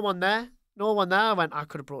was no one there, I went, I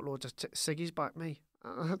could have brought loads of ciggies back, me.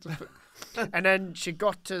 And then she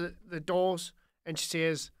got to the doors and she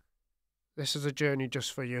says, this is a journey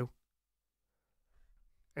just for you.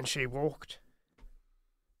 And she walked.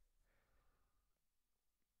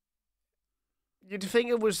 You'd think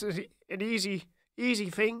it was an easy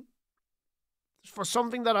thing for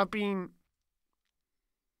something that I've been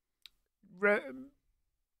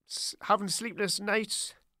having sleepless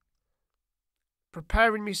nights,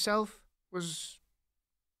 preparing myself, was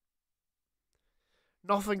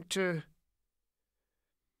nothing to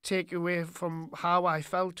take away from how I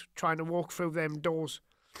felt trying to walk through them doors.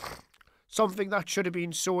 Something that should have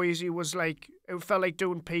been so easy was like, it felt like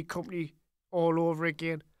doing P Company all over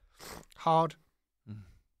again. Hard.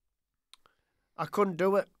 I couldn't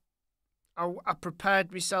do it. I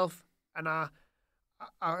prepared myself and I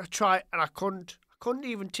tried and I couldn't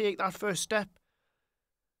even take that first step.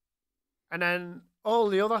 And then all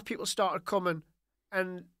the other people started coming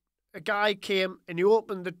and a guy came and he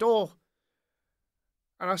opened the door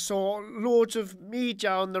and I saw loads of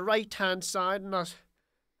media on the right-hand side and I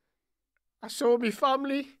saw my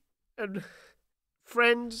family and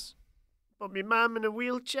friends, but my mum in a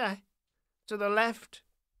wheelchair to the left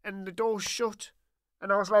and the door shut.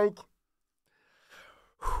 And I was like,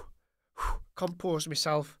 compose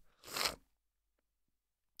myself.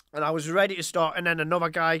 And I was ready to start, and then another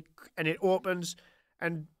guy, and it opens,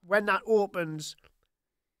 and when that opens,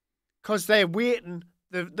 because they're waiting,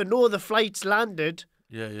 they know the flight's landed.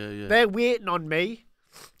 Yeah. They're waiting on me.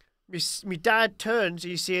 My dad turns,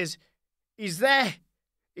 he says, he's there.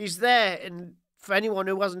 And for anyone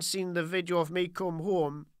who hasn't seen the video of me come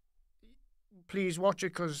home, please watch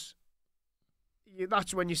it, because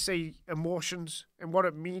that's when you see emotions and what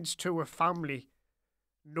it means to a family,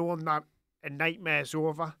 knowing that a nightmare's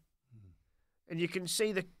over. And you can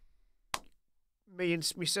see me and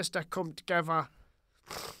my sister come together,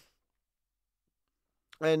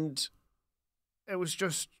 and it was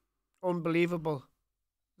just unbelievable.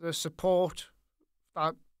 The support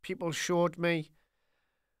that people showed me,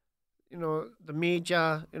 the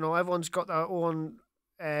media, everyone's got their own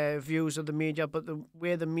views of the media, but the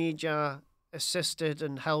way the media assisted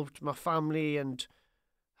and helped my family and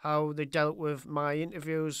how they dealt with my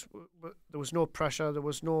interviews, there was no pressure, there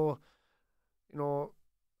was no, your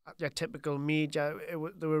typical media.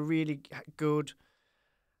 They were really good,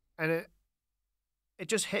 and it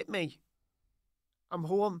just hit me. I'm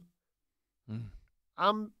home.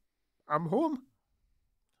 I'm home.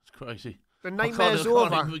 It's crazy. The nightmare's over. I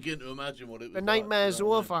can't even begin to imagine what it was. The nightmare's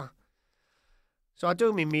over. So I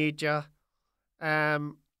do my media,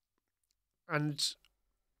 And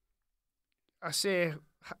I say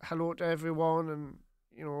hello to everyone, and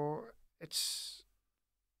you know, it's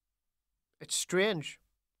strange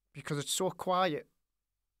because it's so quiet.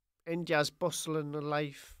 India's bustling with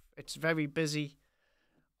life. It's very busy.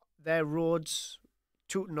 Their roads,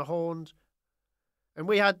 tooting the horns. And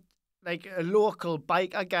we had like a local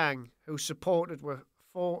biker gang who supported with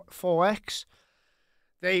 4X.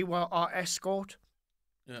 They were our escort.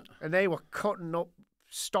 Yeah. And they were cutting up,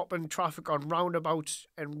 stopping traffic on roundabouts,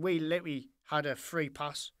 and we literally had a free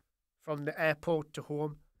pass from the airport to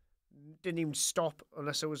home. Didn't even stop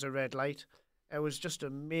unless it was a red light. It was just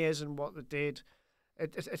amazing what they did.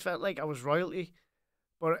 It felt like I was royalty,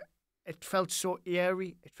 but it felt so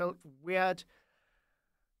eerie. It felt weird.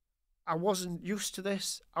 I wasn't used to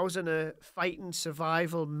this. I was in a fighting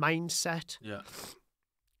survival mindset. Yeah.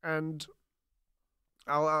 And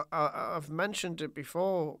I've mentioned it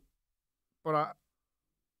before, but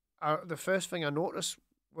the first thing I noticed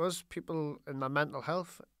was people in my mental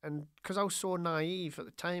health. And because I was so naive at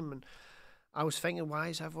the time, and I was thinking, why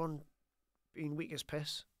is everyone being weak as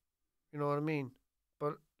piss? You know what I mean?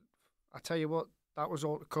 But I tell you what, that was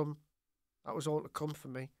all to come. That was all to come for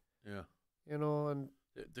me. Yeah. You know, and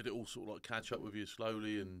did it all sort of like catch up with you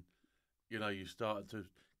slowly, and you know, you started to,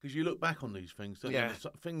 because you look back on these things, don't you?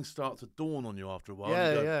 Things start to dawn on you after a while. Yeah,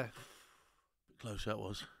 you go, yeah. Bit close that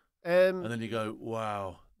was. And then you go,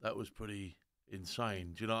 wow, that was pretty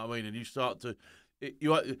insane. Do you know what I mean? And you start to,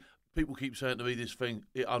 people keep saying to me, this thing,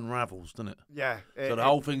 it unravels, doesn't it? Yeah. So the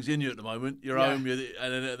whole thing's in you at the moment. You're home,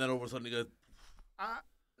 and then all of a sudden you go.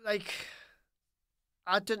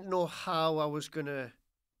 I didn't know how I was going to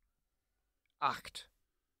act,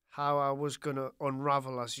 how I was going to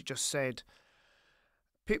unravel, as you just said.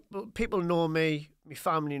 People know me, my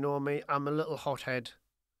family know me, I'm a little hothead.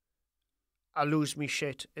 I lose me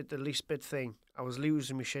shit at the least bit thing. I was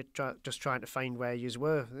losing me shit just trying to find where yous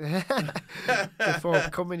were before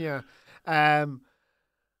coming here. But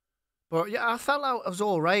yeah, I felt I was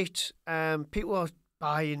all right. People were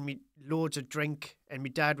buying me loads of drink, and my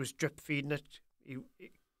dad was drip feeding it.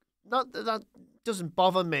 Not that doesn't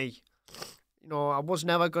bother me. You know, I was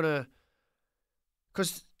never gonna,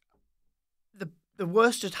 because the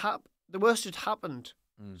worst had happened.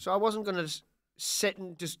 So I wasn't gonna sit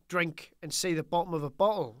and just drink and see the bottom of a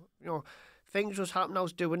bottle. You know, things was happening. I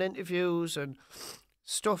was doing interviews and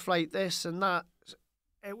stuff like this and that,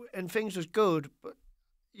 and things was good. But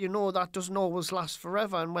you know that doesn't always last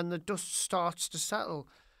forever. And when the dust starts to settle,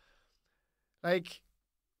 like,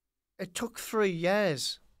 it took 3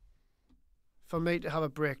 years for me to have a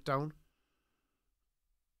breakdown.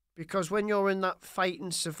 Because when you're in that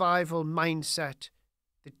fighting survival mindset,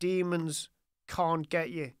 the demons can't get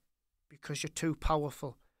you because you're too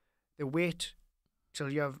powerful. They wait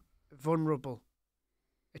till you're vulnerable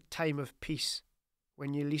at time of peace,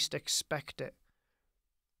 when you least expect it.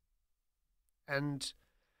 And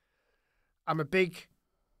I'm a big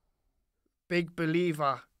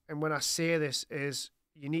believer, and when I say this, is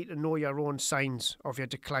you need to know your own signs of your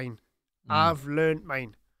decline. I've learnt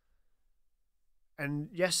mine. And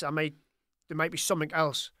yes, there might be something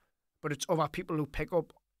else, but it's other people who pick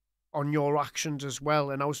up on your actions as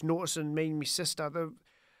well. And I was noticing me and my sister,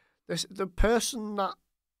 the person that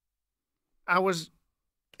I was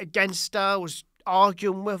against her, was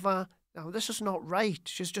arguing with her. Now, this is not right.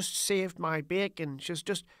 She's just saved my bacon. She's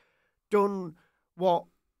just done what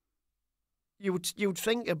you would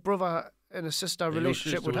think a brother and a sister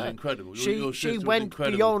relationship would have. Incredible. She went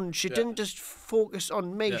beyond. She didn't just focus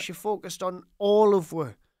on me. She focused on all of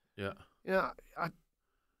her. Yeah. You know,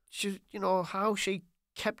 you know how she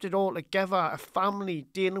kept it all together. A family,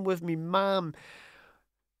 dealing with me mum,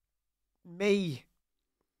 me.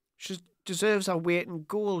 She deserves her weight in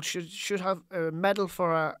gold. She should have a medal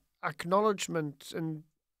for her acknowledgement and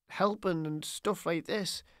helping and stuff like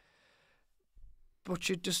this. But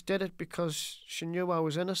she just did it because she knew I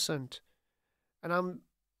was innocent. And I'm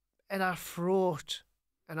in her throat.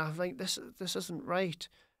 And I think this isn't right.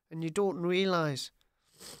 And you don't realise.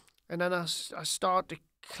 And then I start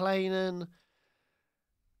declining.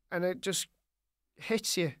 And it just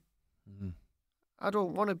hits you. Mm-hmm. I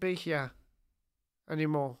don't want to be here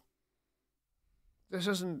anymore. This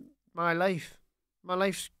isn't my life. My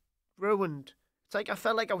life's ruined. It's like I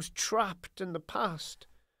felt like I was trapped in the past.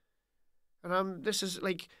 And this is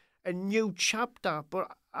like a new chapter,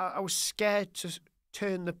 but I was scared to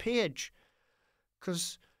turn the page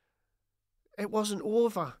because it wasn't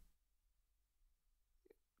over.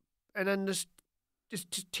 And then this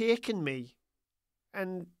just taken me,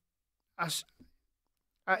 and I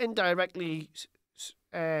indirectly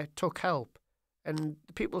took help, And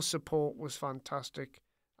the people's support was fantastic.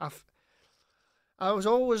 I was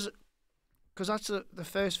always, because that's the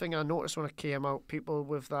first thing I noticed when I came out, people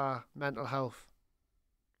with their mental health.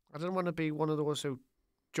 I didn't want to be one of those who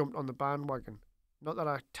jumped on the bandwagon. Not that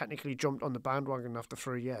I technically jumped on the bandwagon after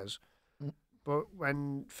 3 years, but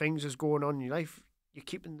when things is going on in your life, you're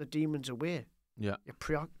keeping the demons away. Yeah. You're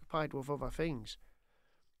preoccupied with other things.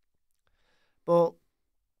 But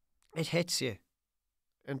it hits you.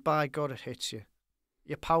 And by God, it hits you.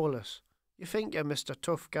 You're powerless. You think you're Mr.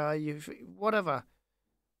 Tough Guy, whatever.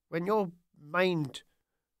 When your mind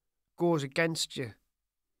goes against you,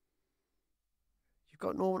 you've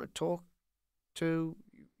got no one to talk to.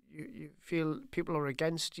 You feel people are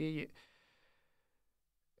against you.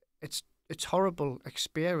 It's horrible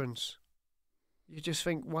experience. You just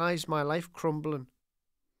think, why is my life crumbling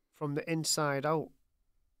from the inside out?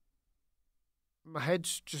 My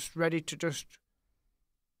head's just ready to just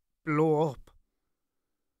blow up.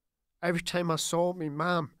 Every time I saw me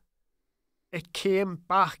mum, it came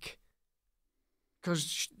back.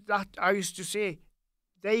 Because that, I used to say,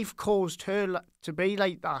 they've caused her to be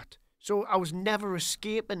like that. So I was never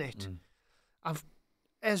escaping it.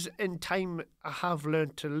 As in time, I have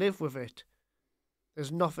learned to live with it.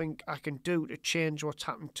 There's nothing I can do to change what's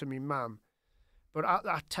happened to me mum. But at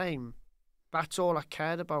that time, that's all I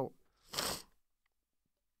cared about.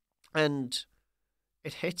 And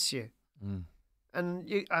it hits you.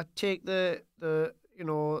 And I take the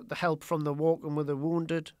help from the Walking with the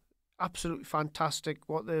Wounded. Absolutely fantastic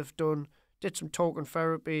what they've done. Did some talking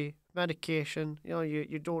therapy, medication.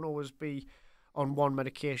 You don't always be on one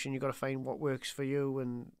medication. You've got to find what works for you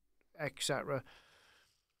and etc.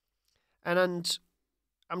 And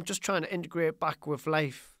I'm just trying to integrate back with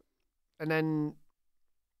life. And then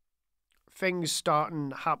things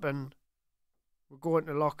starting to happen. We're going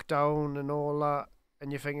to lockdown and all that.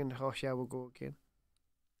 And you're thinking, oh yeah, we'll go again.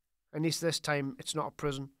 At least this time, it's not a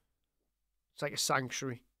prison. It's like a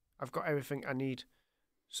sanctuary. I've got everything I need.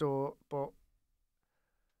 So, but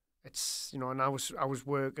it's, and I was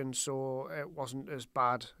working, so it wasn't as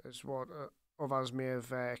bad as what others may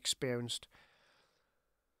have experienced.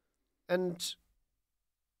 And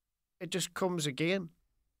it just comes again.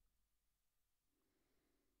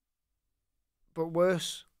 But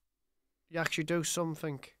worse, you actually do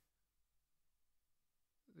something.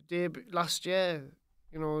 The day last year,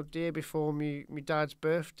 day before me dad's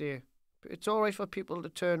birthday, it's all right for people to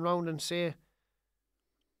turn around and say,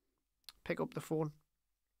 pick up the phone,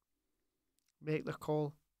 make the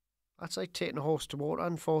call. That's like taking a horse to water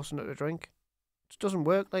and forcing it to drink. It doesn't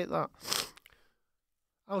work like that.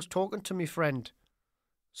 I was talking to my friend.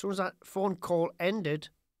 As soon as that phone call ended,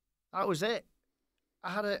 that was it.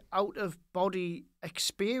 I had an out-of-body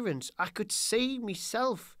experience. I could see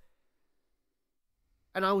myself,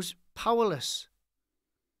 and I was powerless.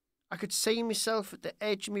 I could see myself at the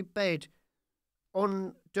edge of my bed,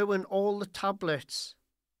 undoing all the tablets,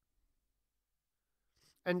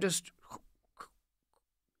 and just,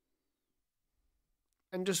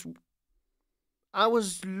 I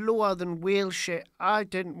was lower than whale shit. I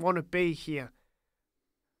didn't want to be here.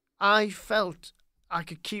 I felt I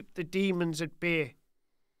could keep the demons at bay.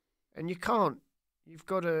 And you can't. You've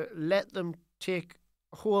got to let them take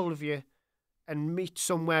hold of you and meet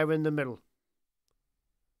somewhere in the middle.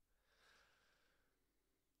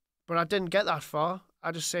 But I didn't get that far.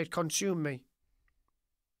 I just said, consume me.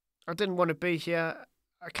 I didn't want to be here.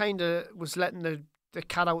 I kind of was letting the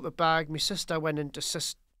cat out the bag. My sister went into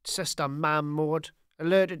sister mam mode,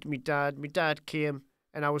 alerted me dad. My dad came,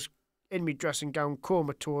 and I was in my dressing gown,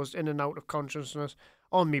 comatose, in and out of consciousness,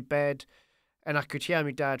 on my bed. And I could hear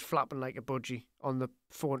my dad flapping like a budgie on the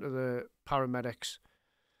phone to the paramedics.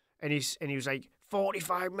 And he was like,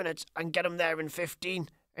 45 minutes and get him there in 15.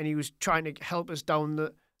 And he was trying to help us down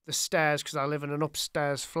the stairs because I live in an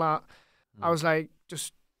upstairs flat. I was like,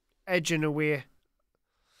 just edging away.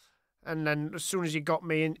 And then as soon as he got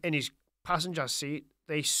me in his passenger seat,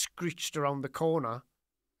 they screeched around the corner.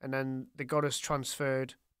 And then they got us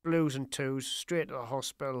transferred, blues and twos, straight to the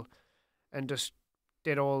hospital and just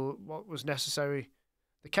did all what was necessary.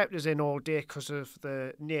 They kept us in all day because of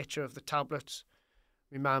the nature of the tablets.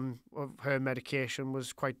 My mum, her medication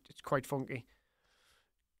was quite funky.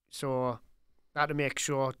 So I had to make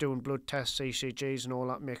sure, doing blood tests, ECGs and all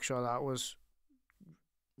that, make sure that was...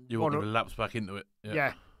 You want to lapse back into it.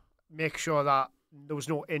 Yeah. Make sure that there was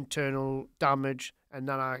no internal damage and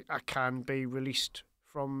then I can be released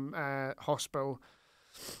from hospital.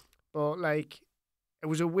 But, it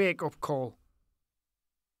was a wake-up call.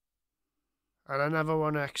 And I never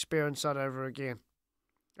want to experience that ever again.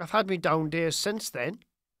 I've had me down days since then.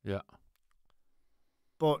 Yeah.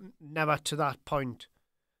 but never to that point.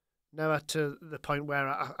 Never to the point where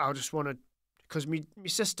I just want to, because my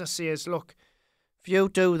sister says, look, if you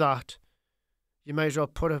do that, you may as well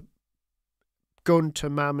put a gun to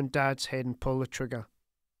mum and dad's head and pull the trigger,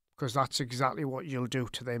 because that's exactly what you'll do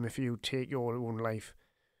to them if you take your own life.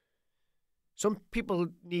 Some people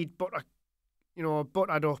need buttered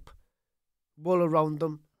up wool around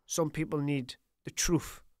them. Some people need the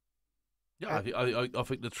truth. Yeah, I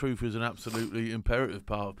think the truth is an absolutely imperative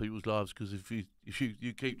part of people's lives, because if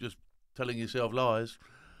you keep just telling yourself lies,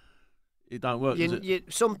 it don't work, does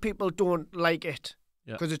it? Some people don't like it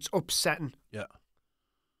because it's upsetting. Yeah.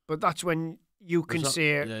 But that's when you can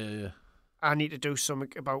say, yeah. I need to do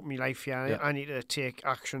something about my life here. Yeah. I need to take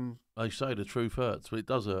action. They say the truth hurts, but it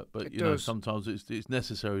does hurt. But it you know, sometimes it's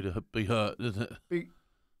necessary to be hurt, isn't it?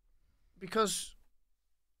 Because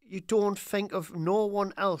you don't think of no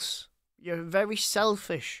one else. You're very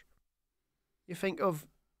selfish. You think of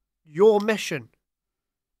your mission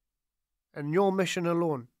and your mission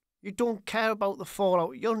alone. You don't care about the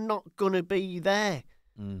fallout. You're not going to be there.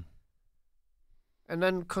 Mm. And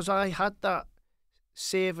then because I had that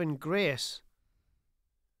saving grace,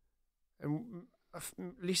 and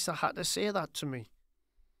Lisa had to say that to me.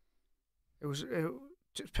 It was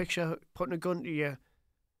picture putting a gun to you.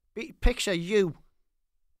 Picture you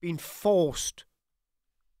being forced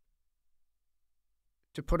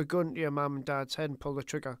to put a gun to your mum and dad's head and pull the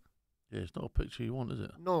trigger. Yeah, it's not a picture you want, is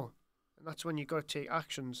it? No. And that's when you've got to take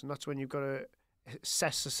actions, and that's when you've got to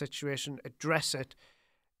assess the situation, address it,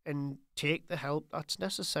 and take the help that's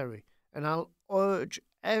necessary. And I'll urge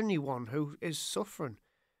anyone who is suffering,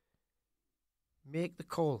 make the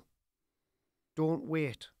call. Don't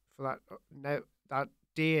wait for that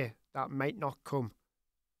day that might not come,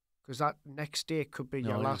 because that next day could be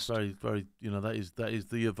your last. It's very, very. That is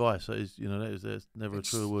the advice. That is, there's never a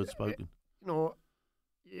truer word spoken.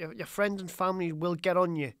 Your friends and family will get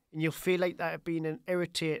on you, and you'll feel like they're being an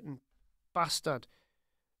irritating bastard.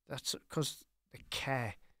 That's because they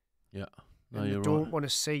care. Yeah. No, and you're they don't want to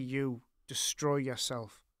see you destroy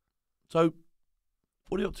yourself. So,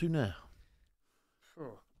 what are you up to now?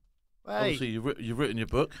 Oh. Obviously, you've written your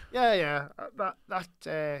book. Yeah.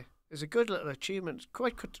 That is a good little achievement.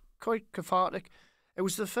 Quite cathartic. It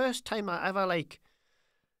was the first time I ever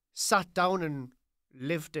sat down and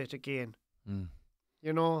lived it again. Mm.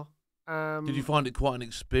 Did you find it quite an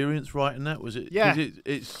experience writing that? Was it? Yeah.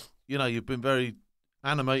 It's you've been very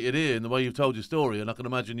animated here in the way you've told your story, and I can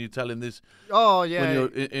imagine you telling this. Oh yeah. When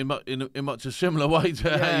you're in much a similar way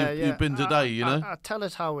to how you've been today. I tell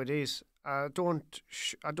it how it is. I don't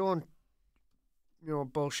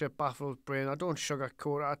bullshit baffled brain. I don't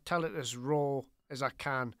sugarcoat it. I tell it as raw as I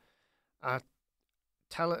can. I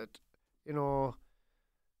tell it,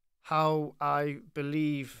 how I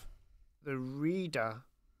believe the reader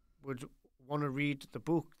would want to read the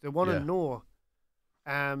book. They want to know.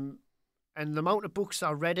 And the amount of books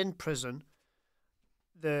I read in prison,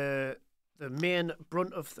 the main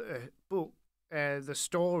brunt of the book, the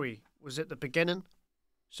story, was at the beginning.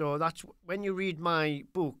 So that's when you read my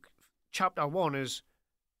book, chapter 1 is,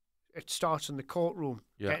 it starts in the courtroom,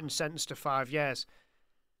 getting sentenced to 5 years.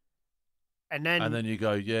 And then you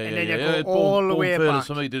go, all the way back.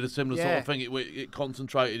 For me, did a similar sort of thing. It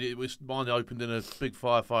concentrated. It was mine opened in a big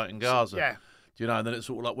firefight in Gaza. Yeah. And then it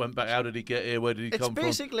sort of went back. How did he get here? Where did he come from?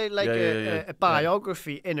 It's basically like a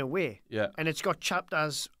biography in a way. Yeah. And it's got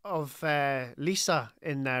chapters of Lisa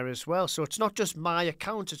in there as well. So it's not just my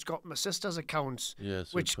accounts. It's got my sister's accounts,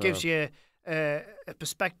 which gives you a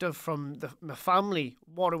perspective from my family,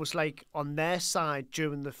 what it was like on their side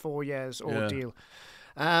during the 4 years ordeal.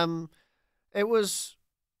 It was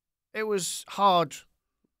hard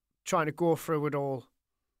trying to go through it all.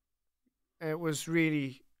 It was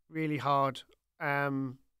really, really hard.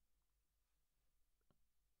 It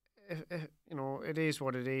is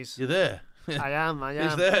what it is. You're there. I am.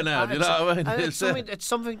 It's there now. Do you know what I mean? It's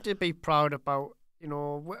something to be proud about.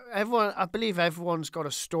 Everyone. I believe everyone's got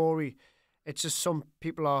a story. It's just some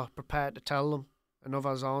people are prepared to tell them, and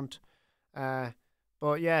others aren't.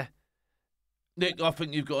 But yeah. Nick, I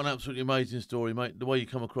think you've got an absolutely amazing story, mate. The way you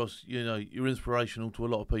come across, you're inspirational to a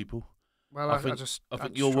lot of people. Well, I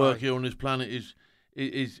think your work here on this planet is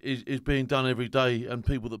being done every day, and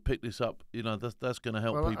people that pick this up, that's going to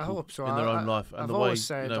help people I hope so. in their own life. And I've the way,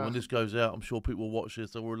 said when this goes out, I'm sure people will watch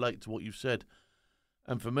this. They will relate to what you've said.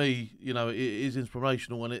 And for me, it is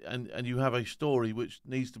inspirational, and you have a story which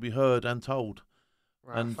needs to be heard and told.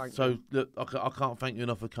 Well, and so, look, I can't thank you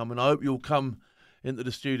enough for coming. I hope you'll come into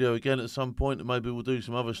the studio again at some point, and maybe we'll do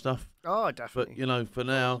some other stuff. Oh, definitely. But for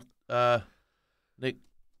now, Nick,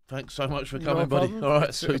 thanks so much for coming, buddy. Problem. All right,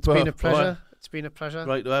 it's been a pleasure. It's been a pleasure.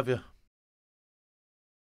 Great to have you.